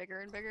getting bigger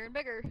and bigger and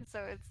bigger. So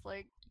it's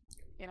like,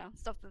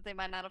 stuff that they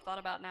might not have thought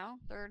about now,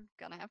 they're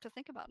gonna have to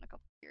think about in a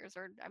couple of years.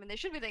 Or I mean, they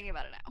should be thinking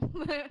about it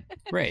now.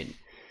 Right.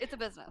 It's a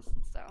business,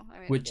 so I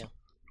mean, Which Yeah.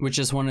 which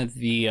is one of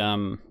the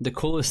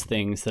coolest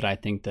things that I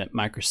think that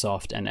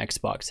Microsoft and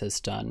Xbox has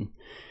done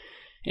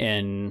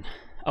in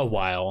a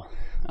while.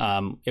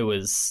 It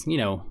was,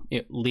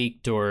 it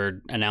leaked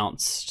or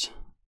announced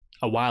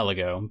a while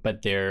ago,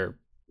 but their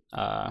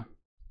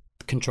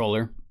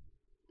controller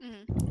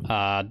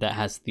mhm. that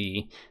has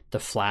the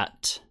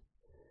flat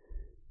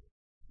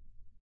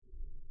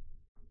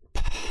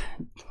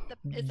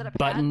Is it a pad?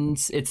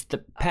 buttons. It's the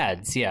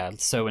pads, yeah.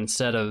 So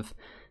instead of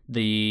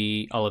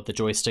all of the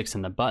joysticks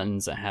and the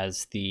buttons, it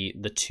has the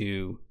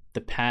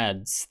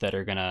pads that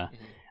are gonna.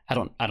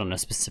 Mhm. I don't know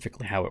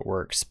specifically how it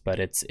works, but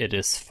it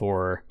is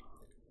for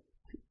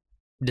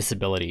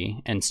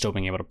disability and still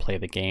being able to play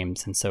the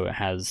games, and so it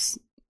has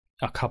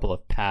a couple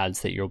of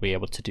pads that you'll be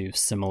able to do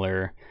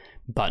similar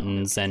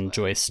buttons and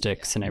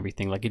joysticks and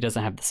everything. Like, it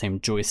doesn't have the same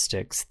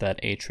joysticks that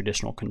a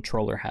traditional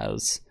controller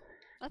has.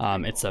 That's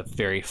pretty It's cool. a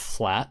very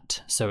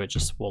flat, so it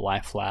just will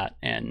lie flat,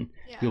 and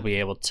you'll be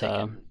able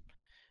to.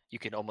 You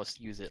can almost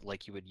use it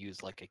like you would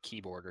use like a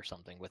keyboard or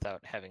something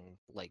without having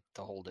like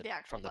to hold it the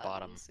actual from the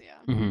bottom buttons, Yeah,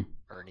 Mhm.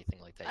 or anything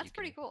like that. that's You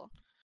pretty can, cool.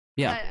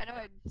 Yeah. I know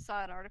I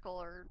saw an article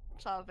or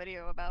saw a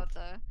video about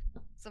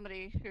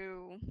somebody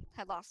who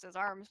had lost his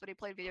arms, but he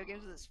played video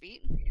games with his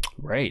feet,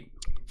 Right.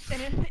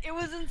 and it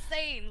was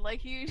insane. Like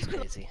he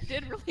Crazy.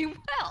 did really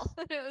well.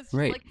 It was just,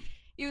 Right. like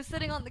he was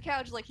sitting on the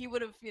couch like he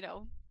would have,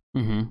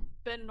 Hmm.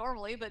 been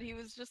normally, but he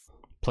was just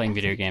Playing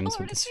video passing games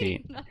color with to his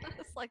feet.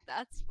 It's like,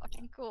 that's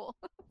fucking cool.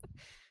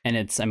 And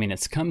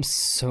it's come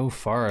so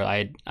far.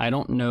 I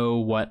don't know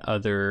what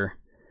other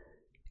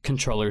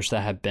controllers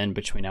that have been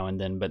between now and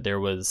then, but there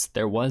was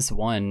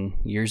one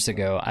years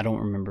ago. I don't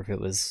remember if it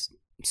was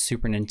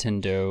Super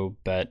Nintendo,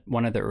 but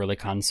one of the early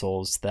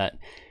consoles that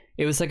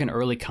it was like an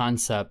early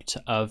concept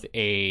of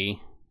like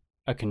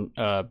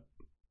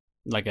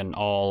an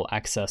all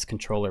access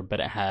controller, but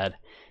it had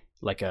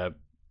like a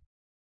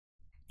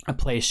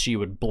place you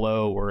would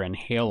blow or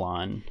inhale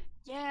on.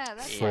 Yeah,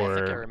 that's Yeah, I for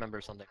think I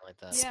remember something like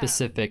that. Yeah.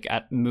 specific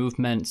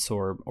movements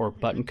or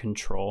button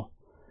control.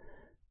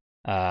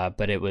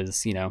 But it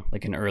was,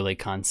 like an early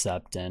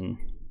concept, and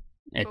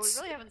But we it's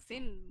really haven't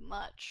seen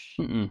much.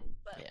 mm-mm.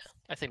 But Yeah,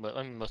 I think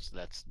most of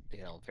that's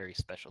very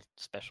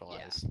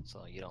specialized.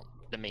 So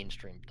the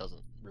mainstream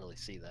doesn't really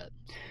see that.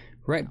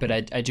 Right. But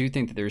I do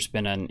think that there's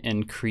been an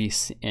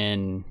increase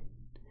in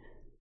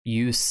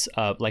use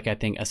of, like, I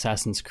think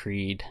Assassin's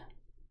Creed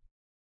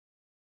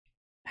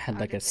had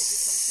like a Maybe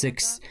something like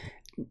 6. that.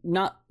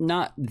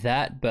 Not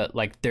that, but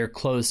like their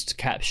closed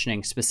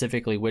captioning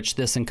specifically, which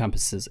this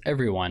encompasses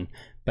everyone,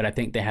 but I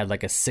think they had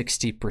like a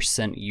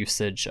 60%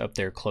 usage of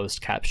their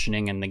closed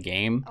captioning in the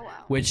game, Oh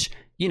wow. which,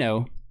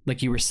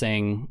 like you were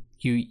saying,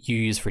 you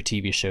use for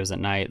TV shows at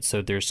night,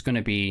 so there's going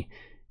to be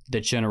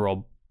the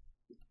general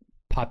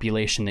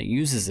population that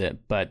uses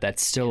it, but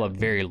that's still a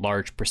very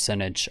large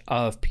percentage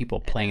of people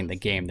playing the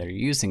game that are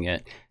using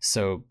it.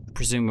 So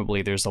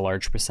presumably there's a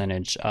large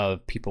percentage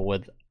of people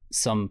with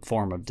some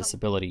form of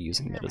disability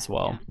using it as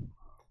well.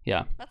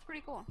 Yeah. That's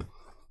pretty cool.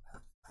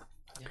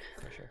 Yeah,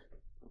 for sure.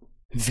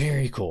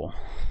 Very cool.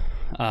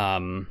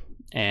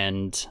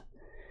 And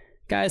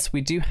guys,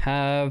 we do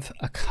have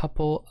a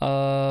couple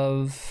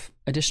of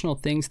additional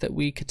things that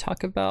we could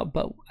talk about,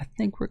 but I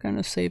think we're going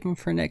to save them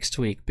for next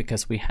week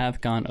because we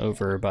have gone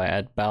over by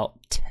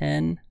about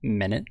 10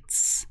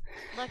 minutes.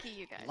 Lucky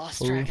you guys.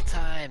 Lost track of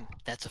time.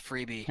 That's a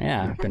freebie.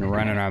 Yeah, I've been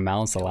running our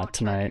mouths a lot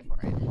tonight.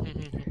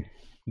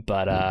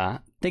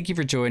 But thank you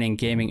for joining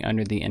Gaming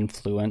Under the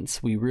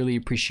Influence. We really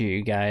appreciate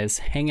you guys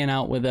hanging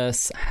out with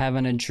us,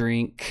 having a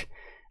drink.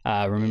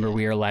 Remember,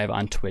 we are live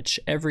on Twitch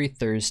every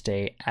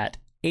Thursday at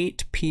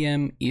 8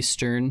 p.m.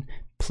 Eastern.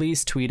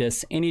 Please tweet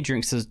us any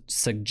drink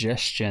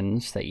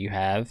suggestions that you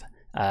have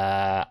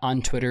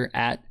on Twitter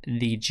at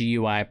the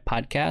GUI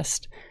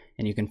Podcast.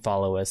 And you can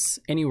follow us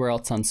anywhere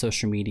else on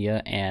social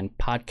media and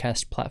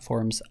podcast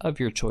platforms of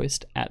your choice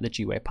at the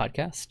GUI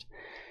Podcast.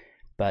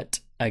 But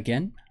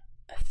again,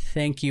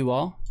 thank you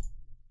all.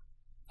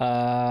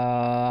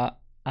 I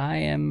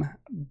am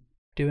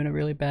doing a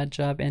really bad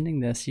job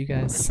ending this, you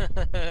guys.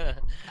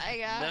 Hi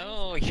guys.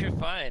 No, you're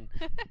fine.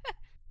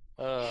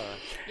 Yeah,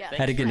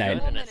 Had a good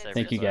night.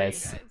 Thank you,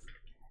 guys. guys.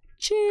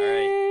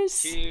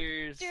 Cheers.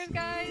 Cheers. Cheers,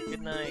 guys.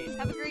 Good night.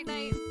 Have a great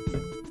night.